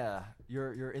 Yeah. Yeah,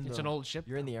 you're in It's the an old ship.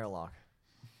 you're in the airlock.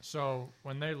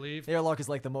 when they leave, The airlock is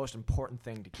like the most important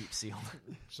thing to keep sealed.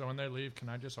 can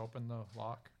I just open the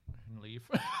lock and leave?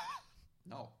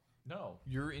 No. No,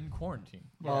 you're in quarantine.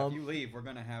 If you leave, we're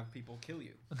gonna have people kill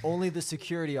you. Only the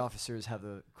security officers have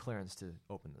the clearance to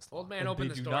open this Old lock. man, And open they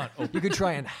this do door. not open. You could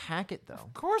try and hack it though.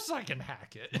 Of course I can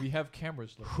hack it. We have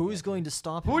cameras looking. Who's at going to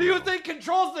stop Who him, do you though? think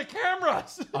controls the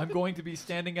cameras? me. I'm going to be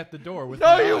standing at the door with. No,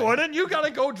 my you eye. wouldn't. You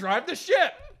gotta go drive the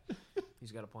ship.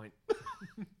 He's got a point.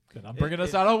 Good, I'm bringing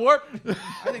us out of warp.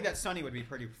 I think that Sonny would be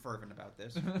pretty fervent about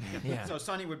this. Yeah. So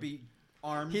Sonny would be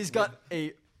armed. He's with- got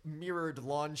a mirrored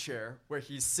lawn chair where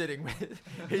he's sitting with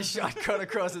his shotgun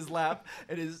across his lap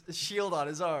and his shield on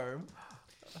his arm.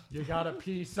 You gotta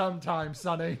pee sometime,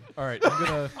 Sonny. All right, I'm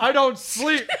gonna. I don't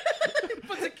sleep.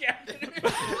 Put the catheter.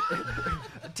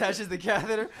 Attaches the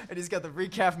catheter and he's got the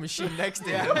recaf machine next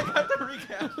to him. got the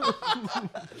recap.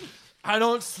 I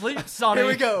don't sleep, Sonny. Here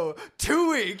we go. 2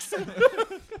 weeks.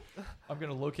 I'm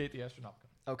gonna locate the astronaut.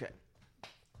 Okay.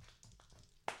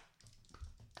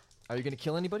 Are you going to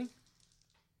kill anybody?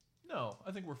 No,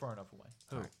 I think we're far enough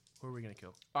away. Who are we gonna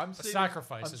kill? I'm A saving,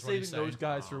 sacrifice I'm is what he's saving those saying.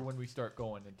 guys for when we start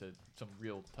going into some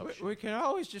real tough shit. We can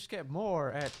always just get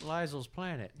more at Lysel's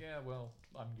planet. Yeah, well,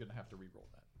 I'm gonna have to re-roll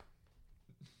that.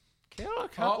 kill a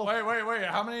couple. Oh, wait.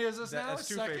 How many is this now? That's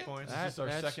 2 Second? fate points. This is our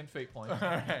That's- second fate point. All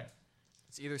right.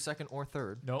 It's either second or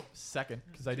third. Nope, second,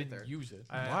 because I didn't Third. use it.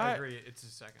 I What? agree. It's a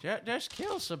second. Just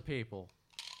kill some people.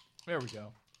 There we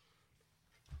go.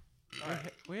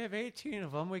 We have 18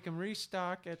 of them. We can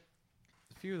restock at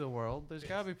a few of the world. There's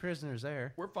got to be prisoners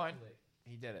there. We're fine.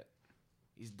 He did it.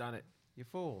 He's done it. You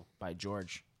fool. By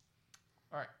George.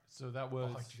 All right, so that was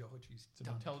George, he's it's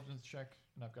an intelligence check,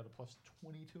 and I've got a plus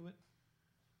 20 to it.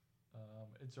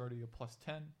 It's already a plus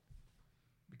 10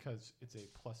 because it's a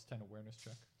plus 10 awareness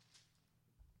check.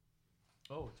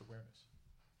 Oh, it's awareness.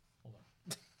 Hold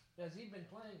on. Has he been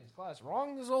playing his class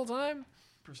wrong this whole time?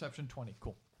 Perception 20.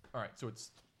 Cool. All right, so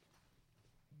it's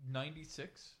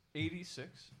 96,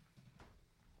 86,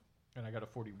 and I got a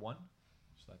 41,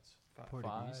 so that's 5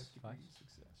 degrees. degrees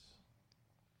success.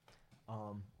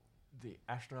 The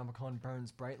Astronomicon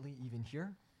burns brightly even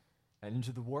here, and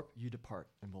into the warp you depart,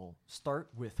 and we'll start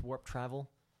with warp travel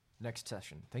next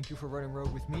session. Thank you for running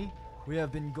rogue with me. We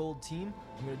have been Gold Team.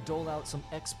 I'm going to dole out some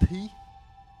XP